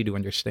easy to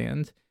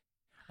understand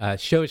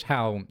shows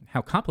how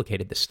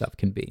complicated this stuff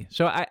can be.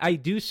 So I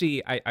do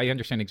see, I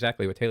understand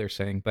exactly what Taylor's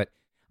saying, but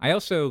I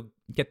also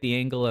get the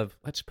angle of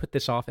let's put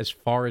this off as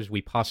far as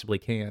we possibly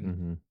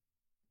can.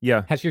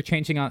 Yeah. Has your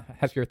thinking on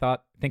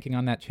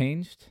that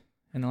changed?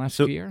 in the last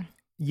So- year?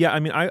 Yeah,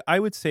 I mean, I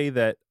would say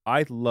that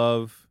I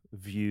love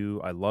Vue,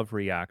 I love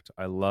React,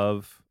 I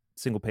love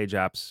single page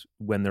apps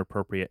when they're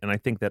appropriate, and I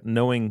think that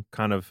knowing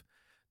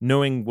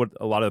what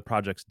a lot of the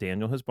projects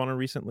Daniel has been on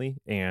recently,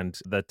 and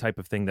the type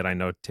of thing that I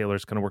know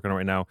Taylor's kind of working on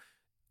right now,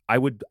 I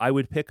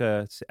would pick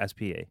a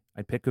SPA.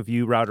 I'd pick a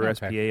Vue router Okay.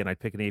 SPA, and I'd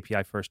pick an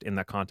API first in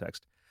that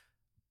context.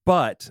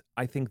 But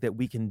I think that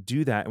we can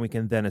do that, and we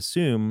can then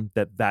assume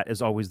that that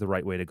is always the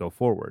right way to go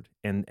forward.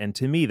 And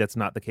to me, that's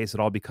not the case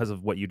at all because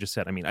of what you just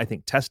said. I mean, I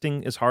think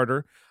testing is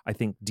harder. I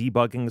think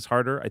debugging is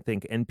harder. I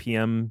think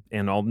NPM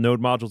and all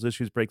node modules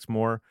issues breaks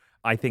more.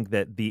 I think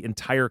that the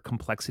entire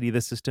complexity of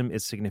the system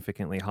is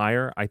significantly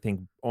higher. I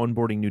think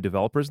onboarding new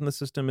developers in the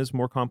system is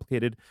more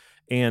complicated.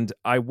 And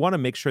I want to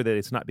make sure that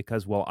it's not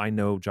because, well, I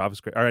know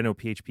JavaScript or I know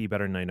PHP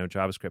better than I know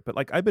JavaScript. But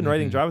like I've been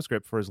writing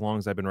JavaScript for as long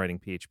as I've been writing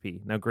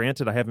PHP. Now,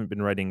 granted, I haven't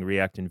been writing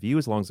React and Vue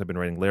as long as I've been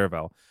writing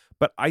Laravel.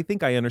 But I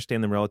think I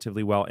understand them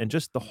relatively well. And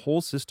just the whole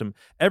system,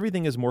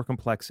 everything is more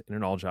complex in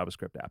an all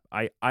JavaScript app.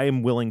 I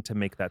am willing to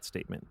make that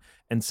statement.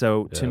 And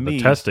so to me,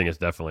 the testing is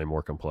definitely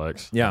more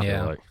complex. Yeah. I feel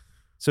Yeah. like.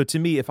 So to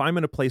me, if I'm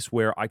in a place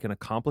where I can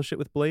accomplish it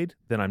with Blade,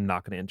 then I'm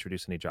not going to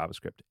introduce any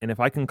JavaScript. And if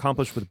I can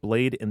accomplish with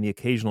Blade and the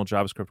occasional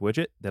JavaScript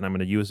widget, then I'm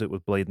going to use it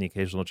with Blade and the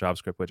occasional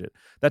JavaScript widget.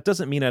 That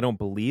doesn't mean I don't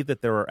believe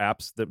that there are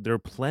apps, that there are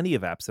plenty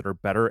of apps that are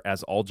better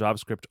as all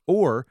JavaScript,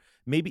 or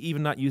maybe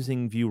even not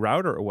using Vue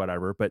Router or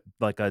whatever, but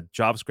like a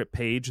JavaScript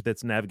page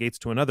that navigates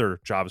to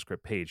another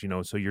JavaScript page,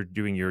 so you're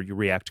doing your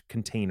React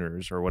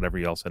containers or whatever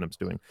else end up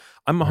doing.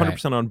 I'm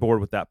 100% on board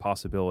with that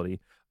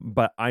possibility,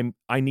 but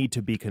I need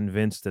to be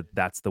convinced that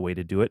that's the way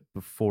to do it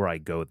before I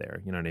go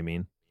there. You know what I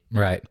mean?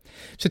 Right.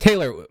 So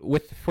Taylor,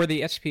 for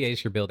the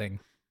SPAs you're building,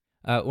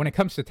 when it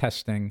comes to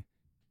testing,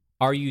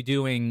 are you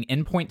doing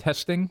endpoint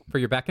testing for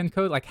your backend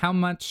code? Like how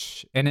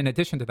much, and in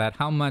addition to that,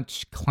 how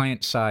much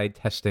client-side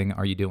testing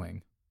are you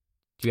doing?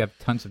 Do you have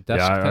tons of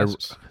desk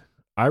tests?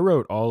 I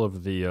wrote all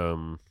of the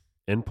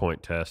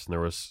endpoint tests, and there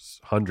was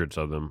hundreds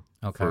of them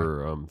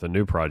for the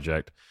new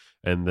project.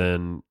 And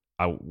then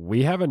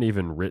we haven't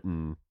even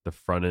written the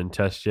front end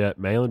test yet,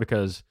 mainly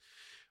because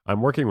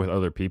I'm working with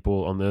other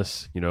people on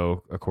this.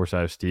 Of course,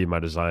 I have Steve, my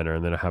designer,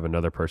 and then I have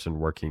another person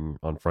working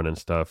on front end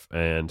stuff.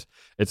 And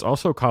it's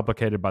also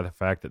complicated by the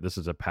fact that this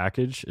is a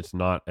package. It's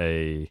not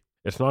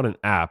an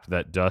app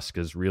that Dusk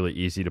is really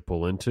easy to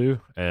pull into.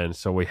 And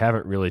so we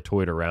haven't really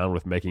toyed around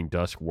with making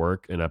Dusk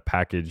work in a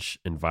package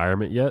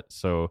environment yet.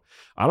 So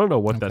I don't know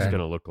what that's going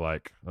to look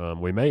like.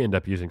 We may end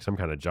up using some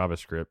kind of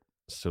JavaScript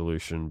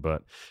solution,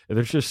 but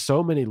there's just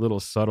so many little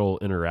subtle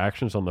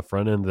interactions on the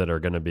front end that are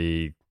going to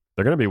be,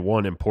 they're going to be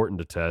one, important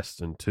to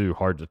test, and two,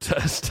 hard to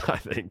test, I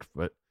think.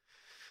 But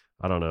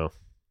I don't know.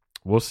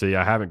 We'll see.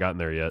 I haven't gotten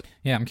there yet.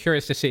 Yeah, I'm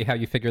curious to see how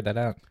you figured that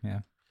out. Yeah.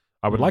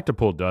 I would like to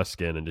pull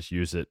Dusk in and just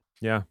use it.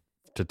 Yeah.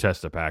 To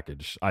test a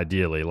package,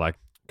 ideally,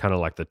 kind of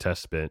like the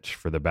test bench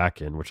for the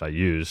backend, which I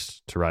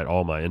used to write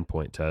all my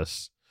endpoint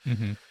tests.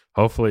 Mm-hmm.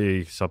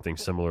 Hopefully, something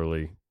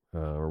similarly,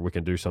 or we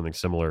can do something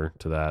similar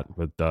to that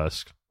with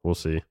Dusk. We'll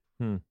see.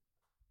 I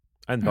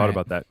hadn't thought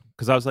about that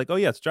because I was like, oh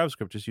yeah, it's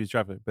JavaScript, just use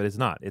JavaScript, but it's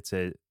not.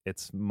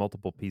 It's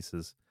multiple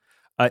pieces.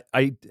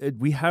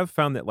 We have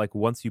found that like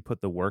once you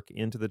put the work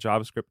into the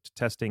JavaScript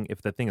testing,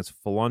 if the thing is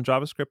full on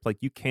JavaScript, like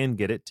you can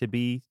get it to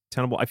be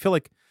tenable. I feel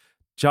like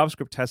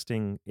JavaScript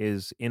testing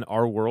is in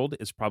our world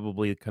is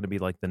probably going to be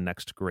like the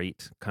next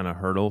great kind of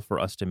hurdle for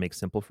us to make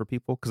simple for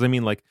people. Because I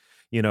mean, like,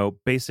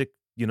 basic,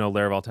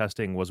 Laravel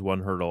testing was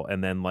one hurdle,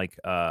 and then like,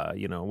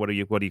 what do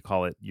you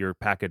call it? Your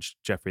package,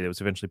 Jeffrey, that was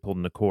eventually pulled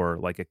into core,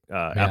 like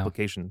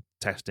application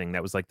testing.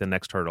 That was like the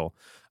next hurdle,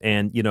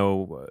 and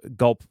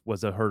Gulp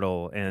was a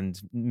hurdle,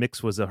 and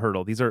Mix was a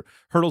hurdle. These are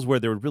hurdles where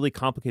there were really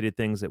complicated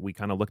things that we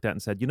kind of looked at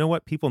and said, you know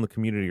what, people in the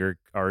community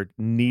are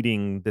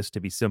needing this to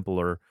be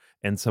simpler.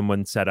 And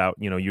someone set out,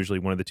 usually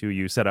one of the two of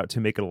you set out to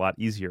make it a lot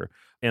easier.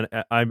 And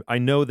I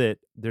know that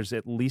there's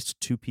at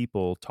least two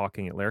people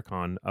talking at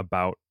LaraCon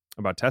about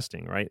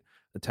testing, right?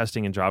 The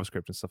testing in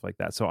JavaScript and stuff like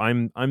that. So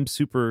I'm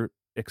super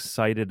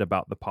excited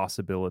about the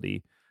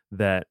possibility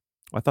that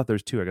I thought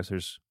there's two. I guess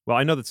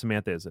I know that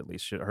Samantha is, at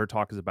least. Her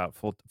talk is about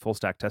full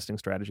stack testing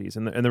strategies.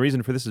 And the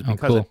reason for this is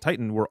because at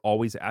Titan, we're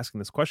always asking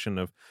this question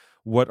of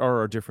what are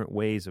our different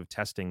ways of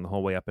testing the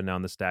whole way up and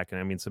down the stack. And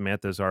I mean,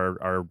 Samantha's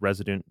our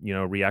resident,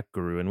 React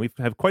guru. And we've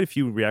had quite a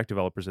few React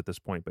developers at this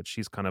point, but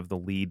she's kind of the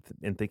lead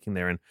in thinking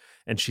there.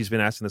 And she's been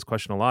asking this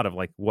question a lot of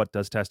like, what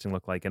does testing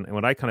look like? And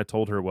what I kind of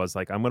told her was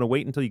like, I'm going to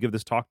wait until you give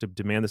this talk to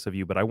demand this of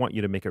you, but I want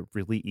you to make it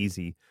really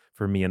easy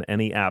for me in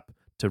any app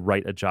to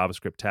write a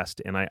JavaScript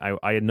test. And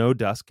I know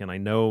Dusk and I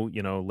know,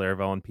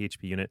 Laravel and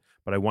PHP unit,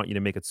 but I want you to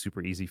make it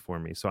super easy for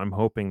me. So I'm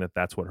hoping that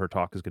that's what her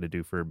talk is going to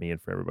do for me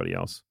and for everybody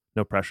else.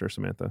 No pressure,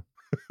 Samantha.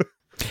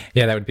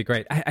 Yeah, that would be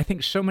great. I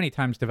think so many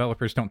times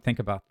developers don't think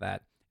about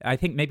that. I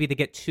think maybe they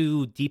get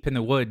too deep in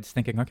the woods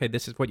thinking, okay,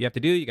 this is what you have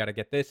to do. You got to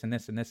get this and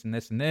this and this and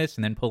this and this,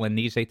 and then pull in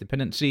these 8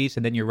 dependencies,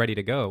 and then you're ready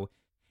to go.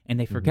 And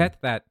they forget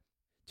that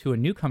to a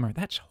newcomer,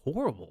 that's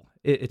horrible.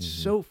 It's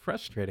so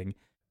frustrating.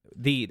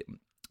 The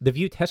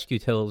Vue test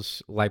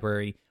utils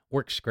library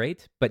works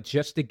great, but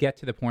just to get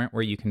to the point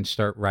where you can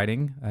start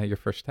writing your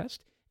first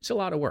test, it's a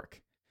lot of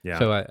work. Yeah.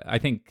 So I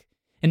think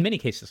in many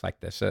cases like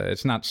this,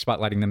 it's not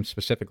spotlighting them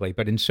specifically,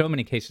 but in so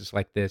many cases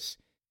like this,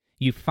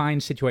 you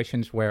find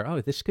situations where,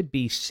 oh, this could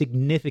be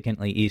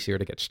significantly easier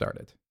to get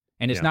started.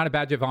 And it's not a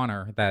badge of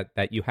honor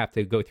that you have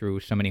to go through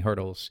so many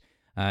hurdles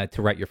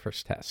to write your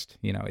first test.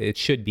 It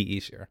should be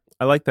easier.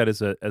 I like that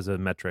as a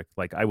metric.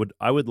 Like I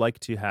would like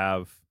to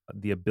have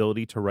the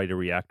ability to write a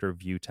reactor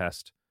view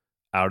test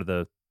out of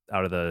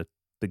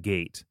the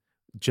gate,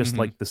 just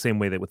like the same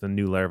way that with a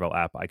new Laravel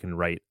app, I can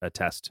write a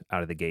test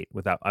out of the gate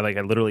without. I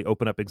literally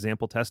open up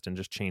example test and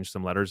just change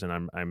some letters,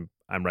 and I'm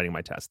writing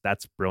my test.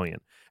 That's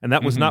brilliant. And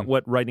that was not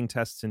what writing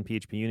tests in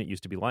PHP Unit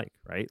used to be like,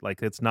 right?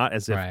 Like it's not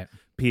as if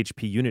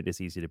PHP Unit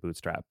is easy to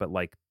bootstrap, but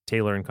like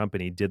Taylor and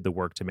company did the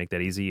work to make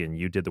that easy, and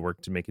you did the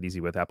work to make it easy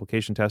with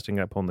application testing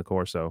at Pull in the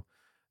Core. So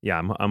yeah,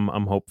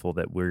 I'm hopeful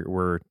that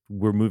we're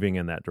moving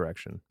in that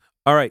direction.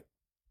 All right,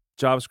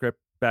 JavaScript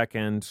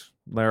backend,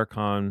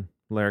 Laracon,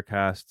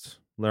 Laracast,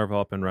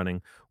 Laravel up and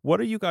running. What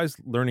are you guys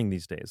learning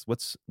these days?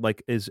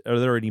 Are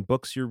there any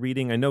books you're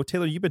reading? I know,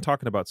 Taylor, you've been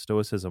talking about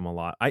Stoicism a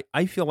lot.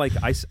 I feel like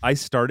I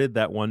started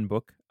that one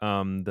book,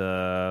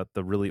 the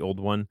really old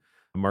one.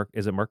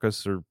 Is it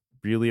Marcus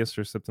Aurelius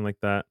or something like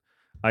that?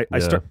 I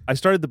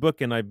started the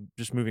book and I'm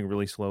just moving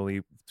really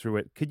slowly through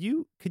it. Could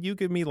you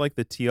give me like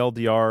the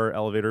TLDR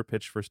elevator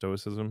pitch for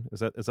Stoicism? Is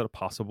that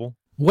possible?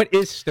 What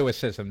is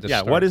Stoicism?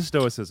 What is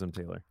Stoicism,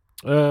 Taylor?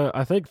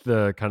 I think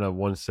the kind of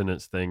one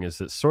sentence thing is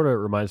it sort of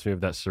reminds me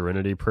of that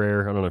Serenity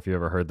Prayer. I don't know if you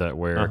ever heard that,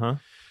 where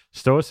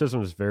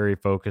Stoicism is very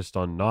focused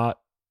on not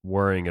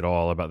worrying at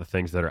all about the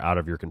things that are out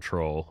of your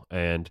control.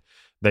 And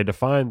they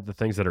define the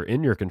things that are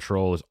in your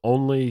control as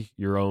only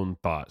your own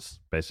thoughts,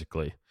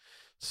 basically.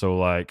 So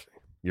like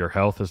your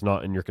health is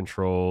not in your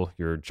control.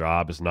 Your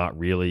job is not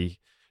really,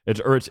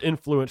 it's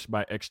influenced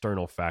by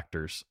external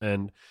factors.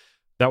 And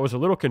that was a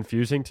little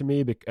confusing to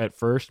me at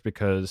first,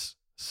 because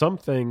some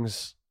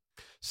things,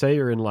 say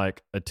you're in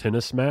like a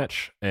tennis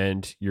match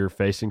and you're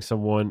facing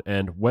someone,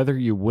 and whether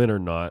you win or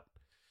not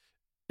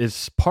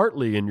is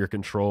partly in your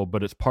control,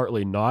 but it's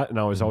partly not. And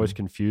I was always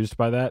confused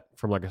by that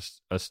from like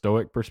a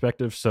Stoic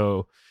perspective.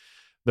 So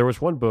there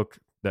was one book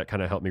that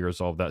kind of helped me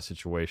resolve that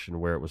situation,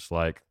 where it was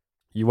like,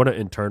 you want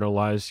to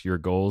internalize your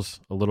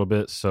goals a little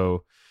bit.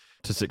 So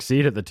to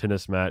succeed at the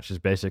tennis match is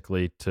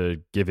basically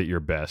to give it your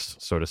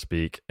best, so to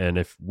speak. And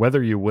if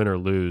whether you win or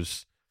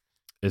lose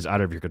is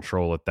out of your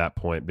control at that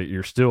point, but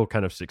you're still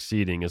kind of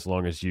succeeding as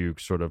long as you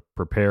sort of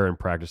prepare and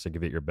practice to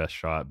give it your best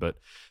shot. But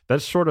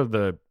that's sort of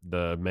the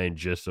main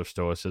gist of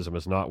Stoicism,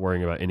 is not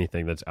worrying about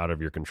anything that's out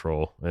of your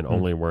control and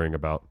only worrying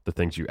about the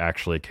things you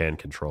actually can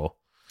control.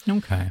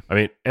 Okay. I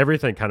mean,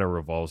 everything kind of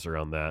revolves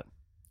around that.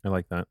 I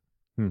like that.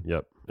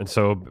 Yep. And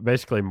so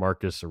basically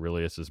Marcus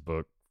Aurelius's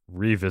book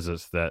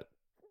revisits that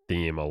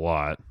theme a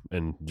lot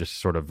in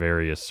just sort of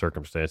various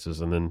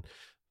circumstances. And then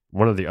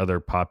one of the other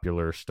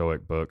popular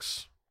Stoic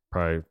books,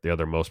 probably the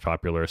other most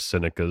popular, is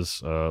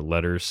Seneca's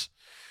Letters.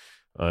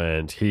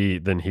 And he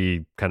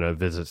kind of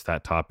visits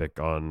that topic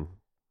on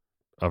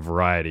a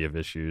variety of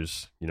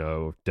issues,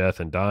 death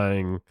and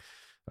dying,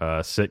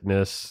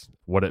 sickness,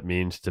 what it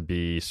means to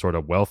be sort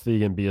of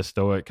wealthy and be a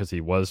Stoic, because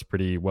he was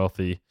pretty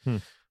wealthy.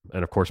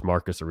 And of course,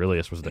 Marcus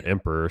Aurelius was the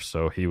emperor,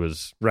 so he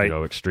was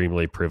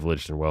extremely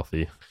privileged and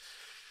wealthy.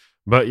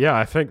 But yeah,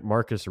 I think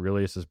Marcus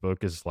Aurelius's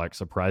book is like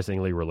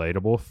surprisingly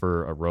relatable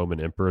for a Roman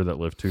emperor that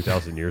lived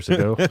 2,000 years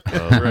ago.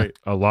 Right.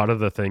 A lot of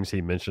the things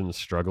he mentions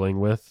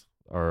struggling with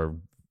are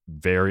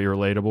very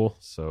relatable.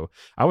 So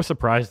I was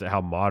surprised at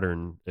how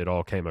modern it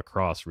all came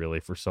across,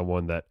 really, for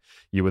someone that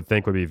you would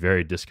think would be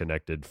very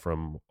disconnected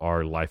from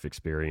our life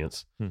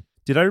experience.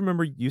 Did I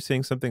remember you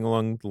saying something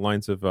along the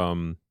lines of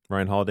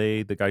Ryan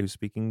Holiday, the guy who's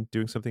speaking,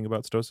 doing something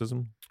about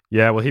Stoicism?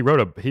 Yeah, well, he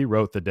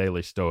wrote The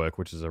Daily Stoic,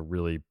 which is a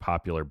really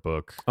popular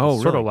book. Oh,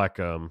 it's sort of like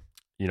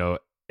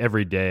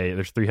every day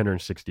there's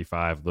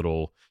 365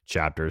 little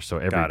chapters, so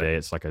every day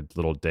it's like a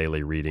little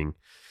daily reading,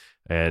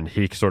 and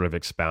he sort of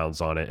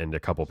expounds on it in a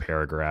couple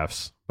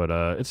paragraphs. But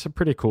it's a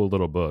pretty cool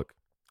little book.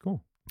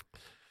 Cool.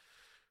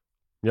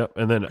 Yep,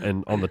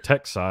 and on the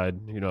tech side,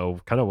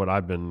 kind of what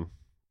I've been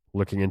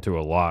looking into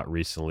a lot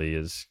recently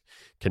is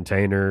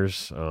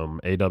containers,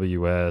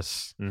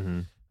 AWS,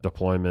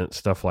 deployment,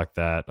 stuff like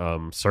that,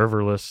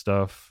 serverless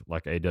stuff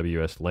like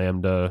AWS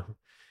Lambda.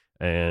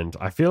 And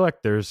I feel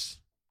like there's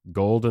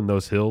gold in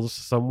those hills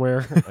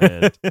somewhere,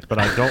 but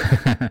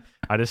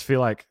I just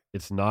feel like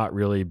it's not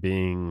really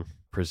being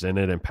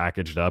presented and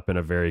packaged up in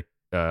a very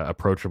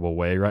approachable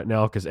way right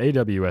now, because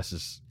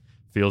AWS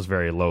feels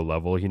very low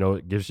level.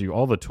 It gives you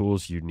all the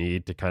tools you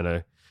need to kind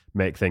of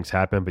make things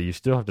happen, but you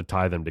still have to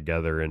tie them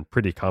together in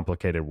pretty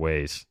complicated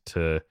ways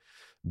to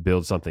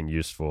build something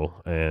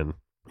useful. And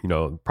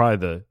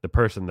probably the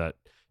person that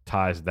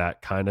ties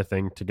that kind of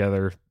thing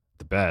together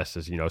the best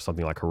is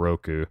something like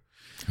Heroku,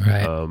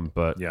 right?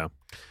 But yeah,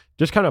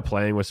 just kind of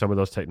playing with some of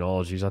those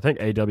technologies. I think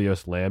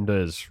AWS Lambda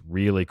is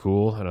really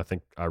cool,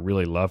 and I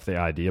really love the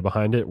idea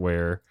behind it,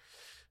 where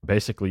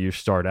basically you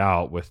start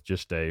out with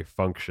just a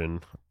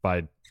function.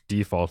 By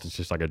default, it's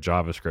just like a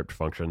JavaScript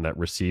function that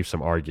receives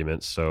some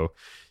arguments. So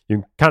you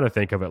can kind of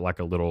think of it like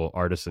a little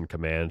artisan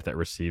command that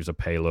receives a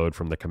payload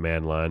from the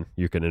command line.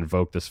 You can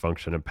invoke this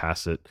function and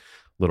pass it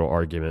little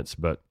arguments,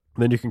 but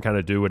then you can kind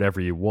of do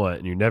whatever you want,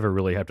 and you never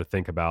really have to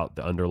think about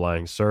the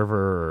underlying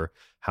server or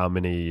how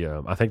many.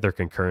 I think their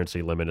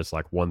concurrency limit is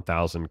like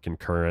 1,000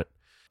 concurrent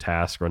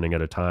tasks running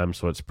at a time,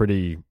 so it's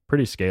pretty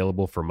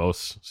scalable for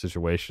most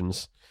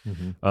situations.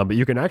 But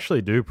you can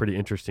actually do pretty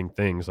interesting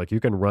things. Like you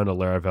can run a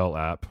Laravel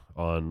app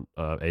on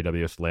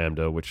AWS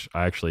Lambda, which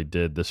I actually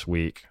did this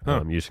week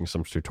using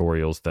some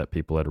tutorials that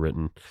people had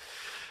written.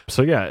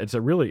 So yeah, it's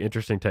a really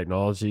interesting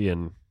technology,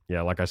 and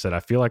yeah, like I said,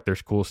 I feel like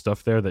there's cool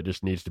stuff there that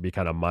just needs to be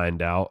kind of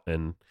mined out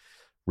and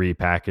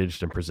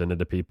repackaged and presented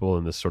to people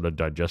in this sort of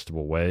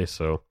digestible way.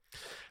 So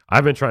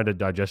I've been trying to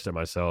digest it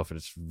myself, and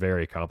it's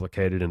very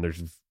complicated, and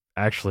there's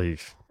actually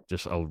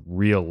just a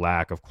real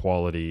lack of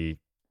quality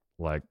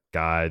like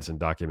guides and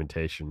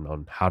documentation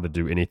on how to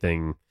do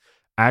anything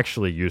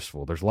actually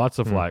useful. There's lots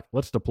of like,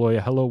 let's deploy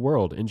a Hello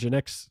World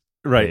Nginx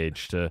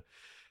page to,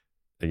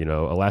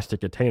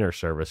 Elastic Container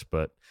Service,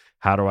 but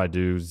how do I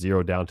do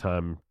zero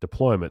downtime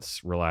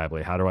deployments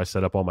reliably? How do I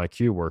set up all my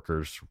queue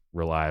workers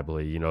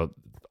reliably?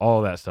 All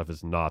of that stuff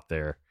is not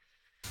there.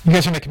 You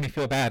guys are making me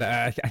feel bad.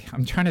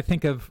 I'm trying to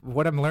think of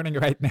what I'm learning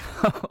right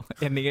now,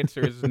 and the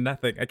answer is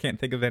nothing. I can't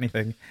think of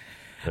anything.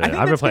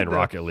 Yeah, I've been playing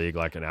Rocket League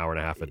like an hour and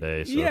a half a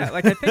day. So. Yeah,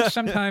 like I think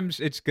sometimes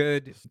it's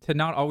good to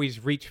not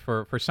always reach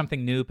for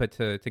something new, but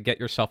to get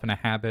yourself in a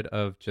habit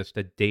of just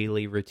a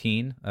daily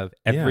routine of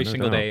every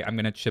single day, I'm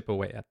going to chip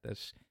away at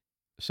this.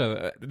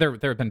 So there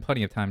have been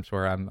plenty of times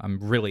where I'm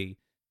really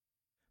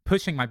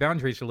pushing my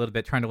boundaries a little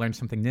bit, trying to learn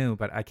something new,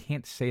 but I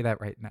can't say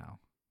that right now.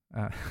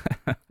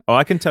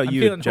 I can tell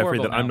you, Jeffrey,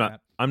 that now,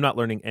 I'm not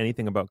learning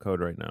anything about code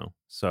right now.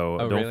 So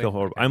don't really? feel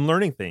horrible. Okay. I'm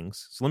learning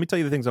things. So let me tell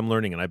you the things I'm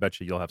learning, and I bet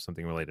you'll have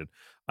something related.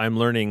 I'm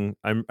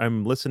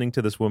listening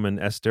to this woman,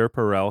 Esther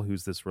Perel,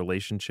 who's this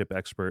relationship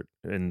expert,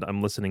 and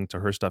I'm listening to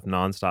her stuff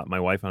nonstop. My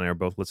wife and I are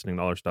both listening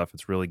to all her stuff.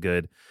 It's really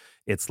good.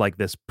 It's like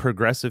this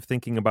progressive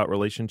thinking about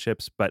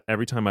relationships, but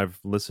every time I've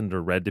listened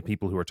or read to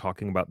people who are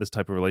talking about this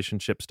type of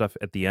relationship stuff,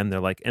 at the end they're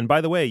like, and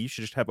by the way, you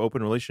should just have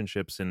open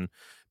relationships and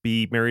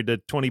be married to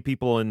 20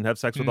 people and have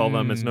sex with all of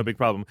them. It's no big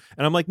problem.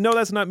 And I'm like, no,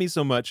 that's not me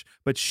so much.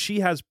 But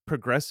she has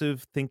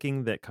progressive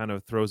thinking that kind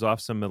of throws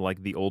off some of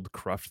like the old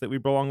cruft that we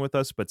belong with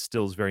us, but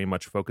still is very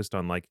much focused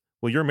on like,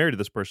 well, you're married to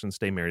this person,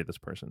 stay married to this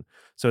person.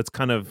 So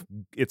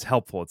it's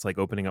helpful. It's like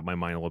opening up my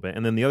mind a little bit.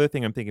 And then the other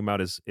thing I'm thinking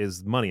about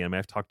is money. I mean,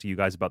 I've talked to you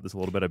guys about this a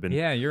little bit.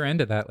 Yeah, you're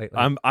into that lately.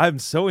 I'm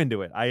so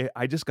into it.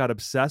 I just got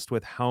obsessed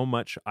with how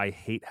much I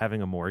hate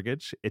having a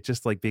mortgage. It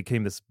just like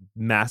became this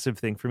massive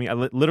thing for me. I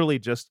literally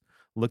just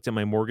looked at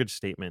my mortgage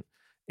statement,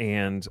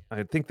 and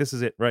I think this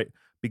is it, right?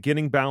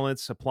 Beginning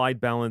balance, applied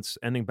balance,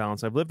 ending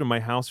balance. I've lived in my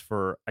house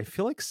for, I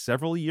feel like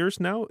several years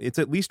now. It's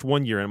at least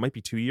 1 year, and it might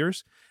be 2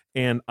 years.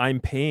 And I'm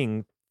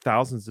paying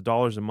thousands of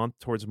dollars a month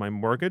towards my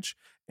mortgage,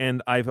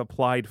 and I've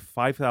applied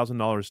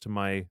 $5,000 to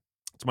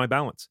my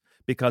balance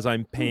because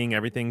I'm paying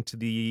everything to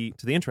the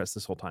interest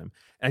this whole time.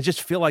 And I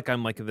just feel like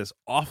I'm like this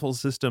awful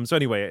system. So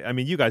anyway, I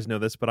mean, you guys know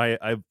this, but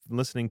I'm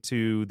listening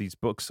to these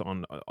books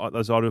on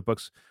those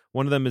audiobooks.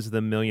 One of them is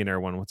the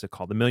Millionaire one. What's it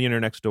called? The Millionaire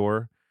Next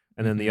Door.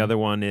 And then the other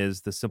one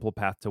is The Simple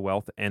Path to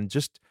Wealth. And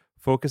just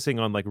focusing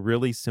on like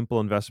really simple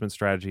investment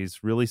strategies,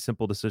 really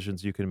simple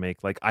decisions you can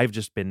make. Like I've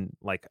just been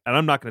like, and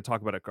I'm not going to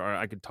talk about it.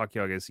 I could talk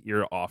you guys'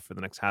 ear off for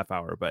the next half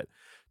hour. But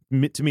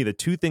to me, the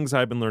two things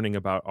I've been learning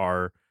about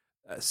are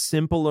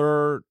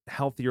simpler,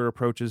 healthier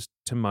approaches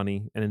to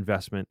money and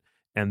investment,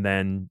 and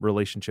then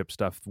relationship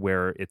stuff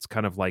where it's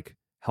kind of like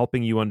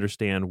helping you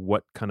understand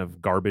what kind of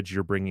garbage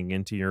you're bringing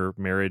into your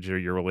marriage or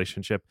your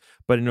relationship,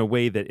 but in a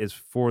way that is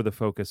for the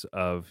focus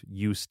of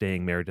you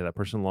staying married to that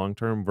person long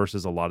term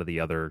versus a lot of the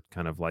other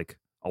kind of like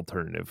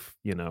alternative,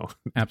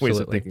 ways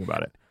of thinking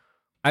about it.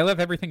 I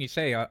love everything you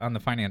say on the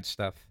finance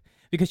stuff,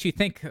 because you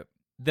think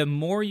the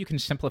more you can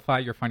simplify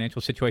your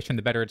financial situation,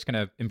 the better it's going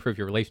to improve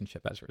your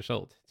relationship as a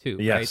result, too.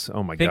 Yes. Right?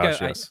 Oh, my gosh,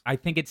 yes. I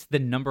think it's the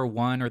number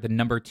one or the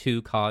number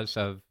two cause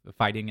of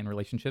fighting in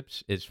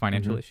relationships is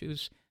financial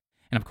issues.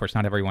 And, of course,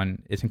 not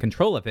everyone is in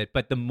control of it.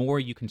 But the more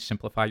you can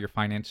simplify your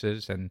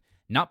finances and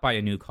not buy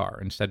a new car,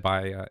 instead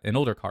buy an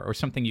older car or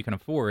something you can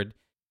afford,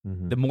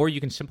 the more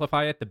you can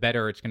simplify it, the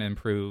better it's going to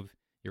improve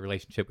your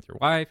relationship with your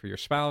wife or your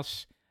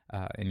spouse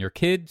and your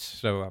kids.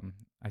 So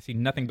I see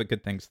nothing but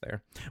good things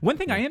there. One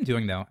thing I am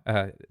doing, though,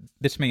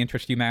 this may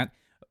interest you, Matt.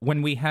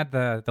 When we had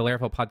the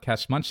Laravel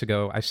podcast months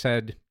ago, I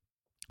said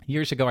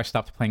years ago I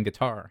stopped playing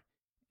guitar,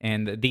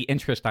 and the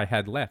interest I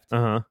had left,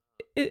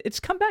 it's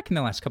come back in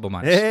the last couple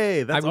months.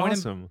 Hey, that's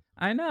awesome.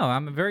 I know.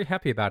 I'm very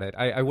happy about it.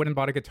 I went and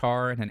bought a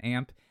guitar and an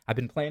amp. I've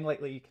been playing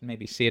lately. You can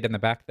maybe see it in the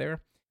back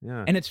there.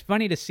 Yeah. And it's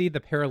funny to see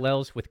the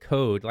parallels with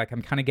code. Like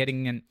I'm kind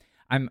of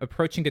I'm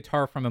approaching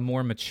guitar from a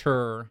more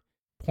mature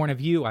point of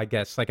view, I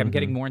guess. Like I'm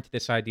getting more into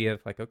this idea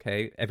of like,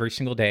 okay, every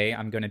single day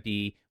I'm going to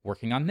be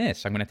working on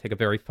this. I'm going to take a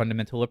very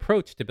fundamental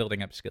approach to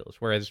building up skills.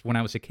 Whereas when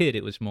I was a kid,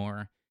 it was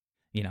more,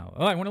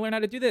 oh, I want to learn how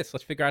to do this.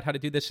 Let's figure out how to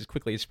do this as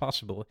quickly as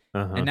possible.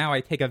 Uh-huh. And now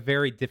I take a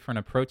very different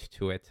approach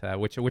to it,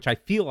 which I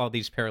feel all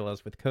these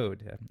parallels with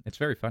code. It's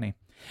very funny.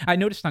 I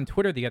noticed on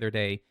Twitter the other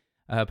day,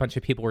 a bunch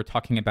of people were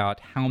talking about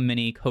how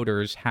many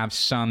coders have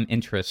some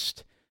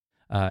interest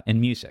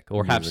in music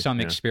or have some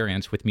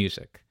experience with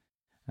music.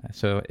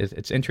 So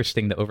it's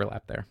interesting the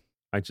overlap there.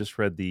 I just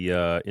read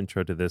the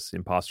intro to this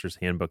Imposter's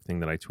Handbook thing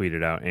that I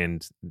tweeted out,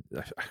 and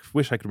I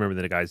wish I could remember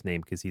the guy's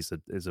name because he's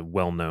a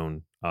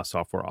well-known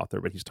software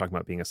author, but he's talking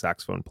about being a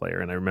saxophone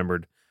player, and I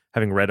remembered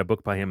having read a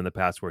book by him in the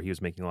past where he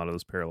was making a lot of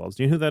those parallels.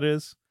 Do you know who that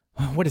is?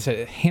 What is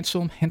it?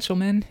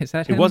 Hanselman? Is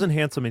that him? It wasn't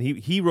Hanselman.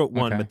 He wrote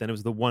one, Okay. but then it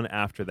was the one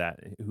after that.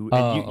 You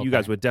Okay.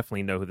 guys would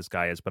definitely know who this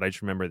guy is, but I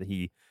just remember that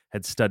he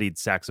had studied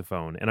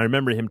saxophone, and I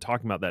remember him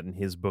talking about that in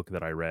his book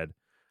that I read.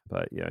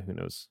 But yeah, who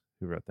knows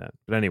who wrote that?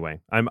 But anyway,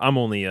 I'm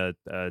only a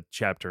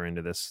chapter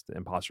into this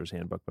Imposter's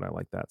Handbook, but I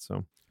like that.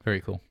 So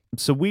Very cool.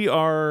 So we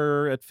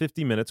are at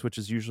 50 minutes, which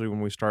is usually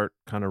when we start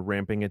kind of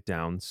ramping it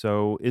down.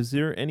 So is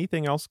there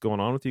anything else going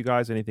on with you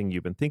guys? Anything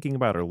you've been thinking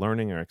about or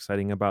learning or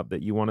exciting about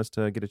that you want us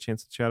to get a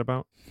chance to chat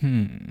about?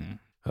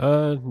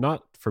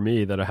 Not for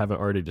me that I haven't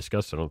already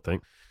discussed, I don't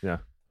think. Yeah.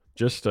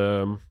 Just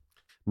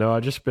no,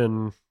 I've just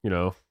been,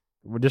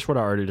 just what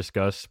I already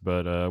discussed,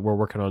 but we're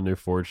working on new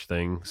Forge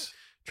things,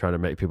 trying to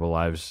make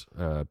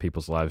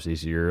people's lives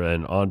easier,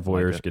 and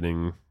Envoyer's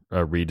getting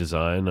a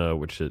redesign,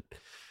 which it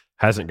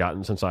hasn't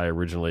gotten since I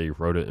originally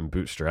wrote it in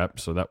Bootstrap,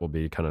 so that will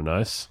be kind of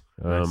nice.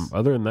 Nice.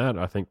 Other than that,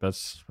 I think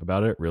that's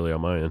about it really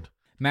on my end.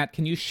 Matt,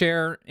 can you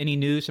share any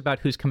news about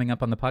who's coming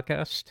up on the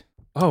podcast?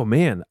 Oh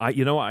man, I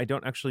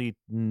don't actually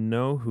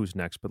know who's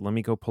next, but let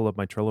me go pull up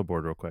my Trello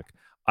board real quick.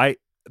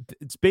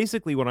 It's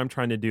basically what I'm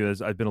trying to do is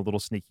I've been a little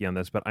sneaky on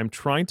this, but I'm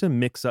trying to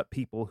mix up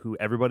people who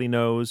everybody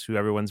knows, who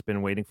everyone's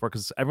been waiting for.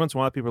 Because every once in a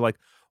while, people are like,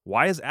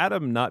 "Why has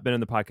Adam not been in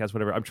the podcast?"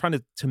 Whatever. I'm trying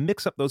to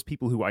mix up those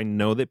people who I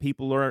know that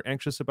people are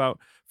anxious about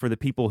for the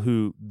people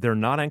who they're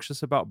not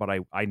anxious about, but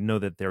I know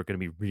that they're going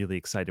to be really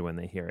excited when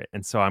they hear it.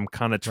 And so I'm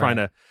kind of trying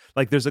to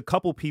there's a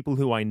couple people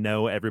who I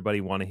know everybody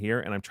want to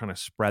hear, and I'm trying to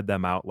spread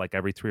them out like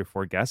every 3 or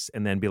 4 guests,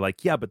 and then be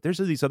like, yeah, but there's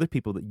these other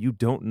people that you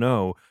don't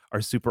know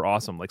are super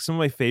awesome. Like some of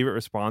my favorite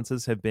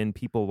responses have been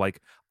people like,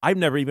 I've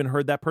never even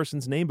heard that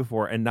person's name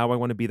before, and now I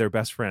want to be their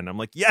best friend. I'm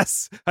like,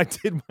 yes, I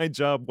did my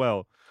job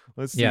well.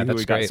 Let's see who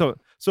we got. Great.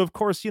 So of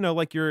course,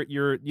 like your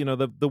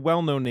the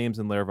well-known names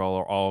in Laravel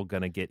are all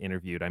going to get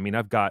interviewed. I mean,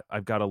 I've got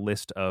a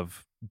list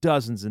of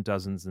dozens and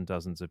dozens and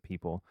dozens of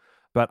people,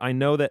 but I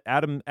know that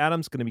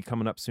Adam's going to be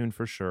coming up soon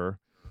for sure.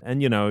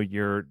 And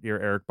your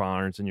Eric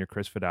Barnes and your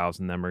Chris Fidals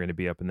and them are going to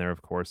be up in there,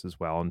 of course, as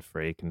well, and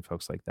Frake and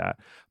folks like that.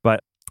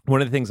 But one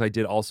of the things I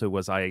did also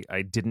was I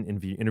didn't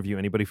interview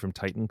anybody from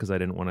Titan because I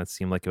didn't want to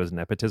seem like it was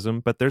nepotism.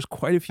 But there's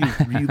quite a few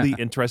really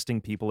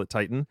interesting people at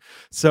Titan,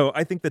 so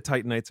I think the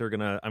Titanites I'm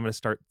gonna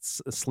start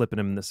slipping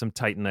in some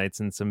Titanites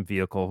and some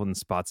vehicle and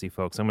Spotsy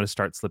folks. I'm gonna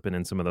start slipping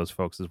in some of those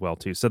folks as well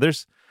too. So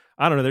there's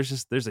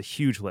a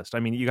huge list.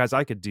 I mean, you guys,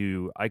 I could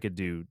do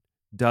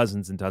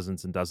dozens and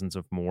dozens and dozens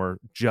of more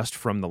just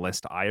from the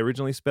list I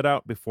originally spit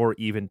out before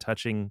even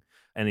touching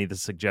any of the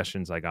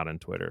suggestions I got on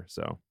Twitter.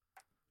 So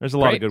there's a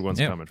lot of good ones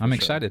coming. I'm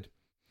excited.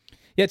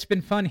 Yeah, it's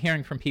been fun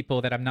hearing from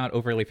people that I'm not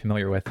overly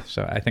familiar with.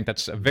 So I think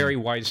that's a very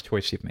wise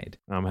choice you've made.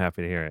 I'm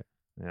happy to hear it.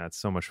 Yeah, it's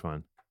so much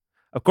fun.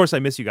 Of course, I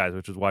miss you guys,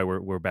 which is why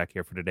we're back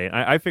here for today.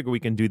 I figure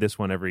we can do this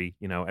one every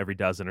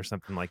dozen or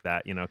something like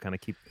that. Kind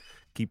of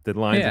keep the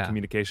lines of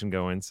communication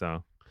going.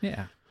 So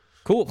yeah,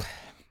 cool.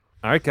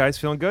 All right, guys,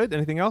 feeling good?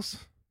 Anything else?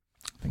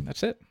 I think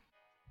that's it.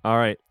 All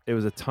right. It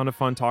was a ton of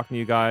fun talking to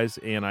you guys,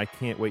 and I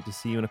can't wait to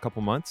see you in a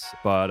couple months.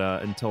 But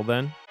until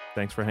then,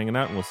 thanks for hanging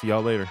out, and we'll see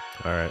y'all later.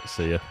 All right,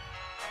 see ya.